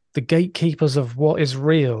the gatekeepers of what is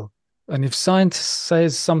real. And if science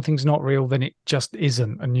says something's not real, then it just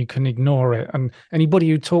isn't, and you can ignore it. And anybody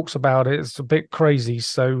who talks about it is a bit crazy,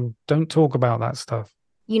 so don't talk about that stuff.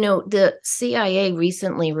 The CIA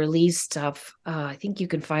recently released stuff. I think you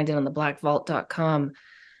can find it on the blackvault.com.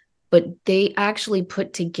 But they actually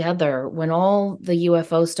put together, when all the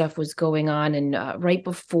UFO stuff was going on and right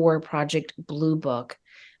before Project Blue Book,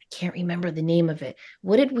 I can't remember the name of it.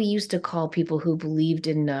 What did we used to call people who believed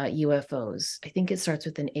in UFOs? I think it starts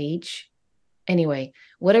with an H. Anyway,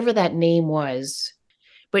 whatever that name was,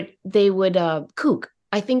 but they would, Kook.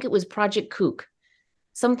 I think it was Project Kook,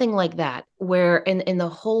 something like that, where in the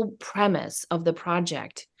whole premise of the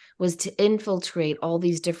project was to infiltrate all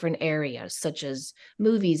these different areas, such as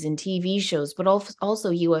movies and TV shows, but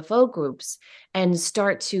also UFO groups, and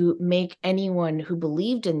start to make anyone who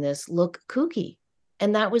believed in this look kooky.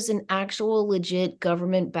 And that was an actual legit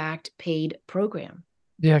government-backed paid program.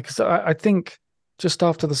 Yeah, because I think just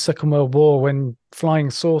after the Second World War, when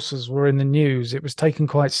flying saucers were in the news, it was taken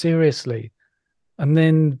quite seriously. And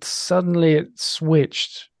then suddenly it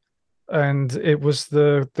switched, and it was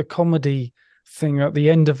the comedy thing at the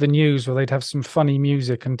end of the news where they'd have some funny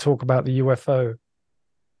music and talk about the UFO.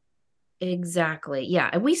 Exactly. Yeah.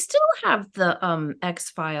 And we still have the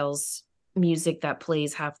X-Files music that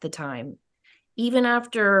plays half the time. Even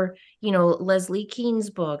after, Leslie Kean's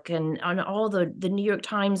book and on all the New York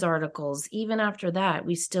Times articles, even after that,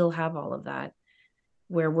 we still have all of that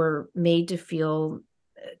where we're made to feel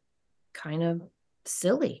kind of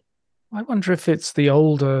silly. I wonder if it's the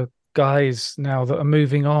older guys now that are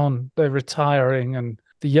moving on, they're retiring, and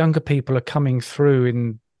the younger people are coming through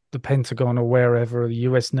in the Pentagon or wherever, the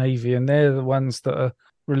US Navy, and they're the ones that are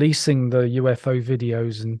releasing the UFO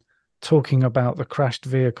videos and talking about the crashed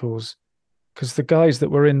vehicles. Because the guys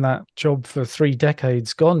that were in that job for 3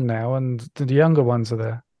 decades gone now, and the younger ones are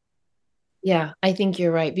there. Yeah, I think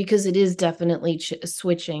you're right, because it is definitely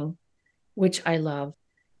switching, which I love.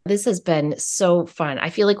 This has been so fun. I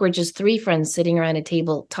feel like we're just 3 friends sitting around a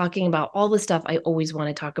table talking about all the stuff I always want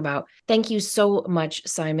to talk about. Thank you so much,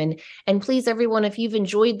 Simon. And please, everyone, if you've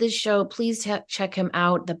enjoyed this show, please check him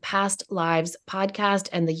out, the Past Lives podcast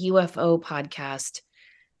and the UFO podcast.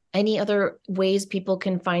 Any other ways people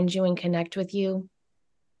can find you and connect with you?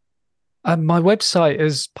 My website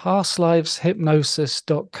is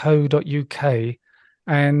pastliveshypnosis.co.uk.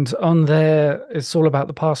 And on there, it's all about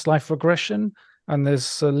the past life regression. And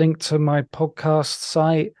there's a link to my podcast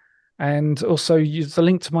site, and also use the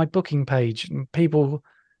link to my booking page. And people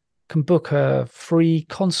can book a free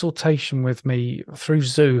consultation with me through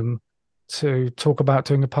Zoom to talk about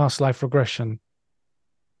doing a past life regression.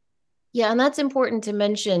 Yeah, and that's important to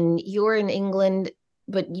mention. You're in England,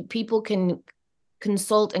 but people can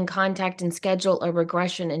consult and contact and schedule a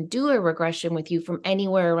regression and do a regression with you from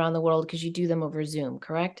anywhere around the world because you do them over Zoom,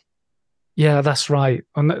 correct? Yeah, that's right.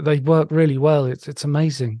 And they work really well. It's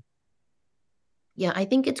amazing. Yeah, I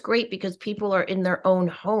think it's great because people are in their own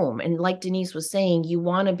home. And like Denise was saying, you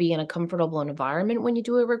want to be in a comfortable environment when you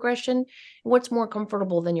do a regression. What's more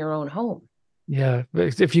comfortable than your own home? Yeah.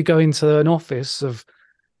 If you go into an office of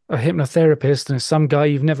a hypnotherapist and it's some guy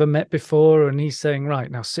you've never met before, and he's saying,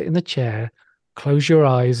 right, now sit in the chair, close your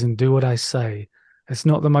eyes and do what I say, it's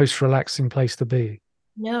not the most relaxing place to be.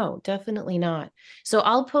 No, definitely not. So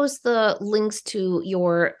I'll post the links to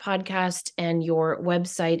your podcast and your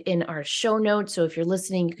website in our show notes. So if you're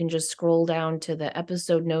listening, you can just scroll down to the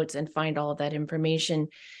episode notes and find all of that information.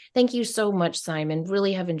 Thank you so much, Simon.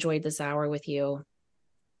 Really have enjoyed this hour with you.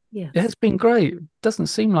 Yeah, it's been great. Doesn't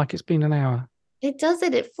seem like it's been an hour. It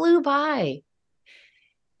doesn't. It flew by.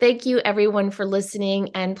 Thank you, everyone, for listening.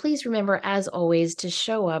 And please remember, as always, to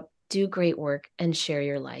show up, do great work, and share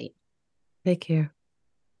your light. Take care.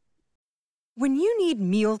 When you need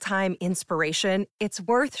mealtime inspiration, it's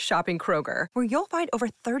worth shopping Kroger, where you'll find over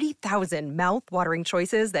 30,000 mouth-watering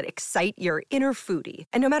choices that excite your inner foodie.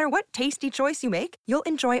 And no matter what tasty choice you make, you'll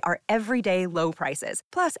enjoy our everyday low prices,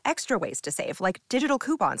 plus extra ways to save, like digital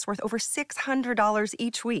coupons worth over $600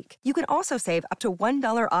 each week. You can also save up to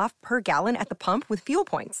 $1 off per gallon at the pump with fuel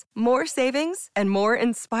points. More savings and more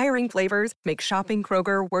inspiring flavors make shopping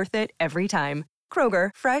Kroger worth it every time. Kroger,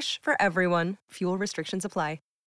 fresh for everyone. Fuel restrictions apply.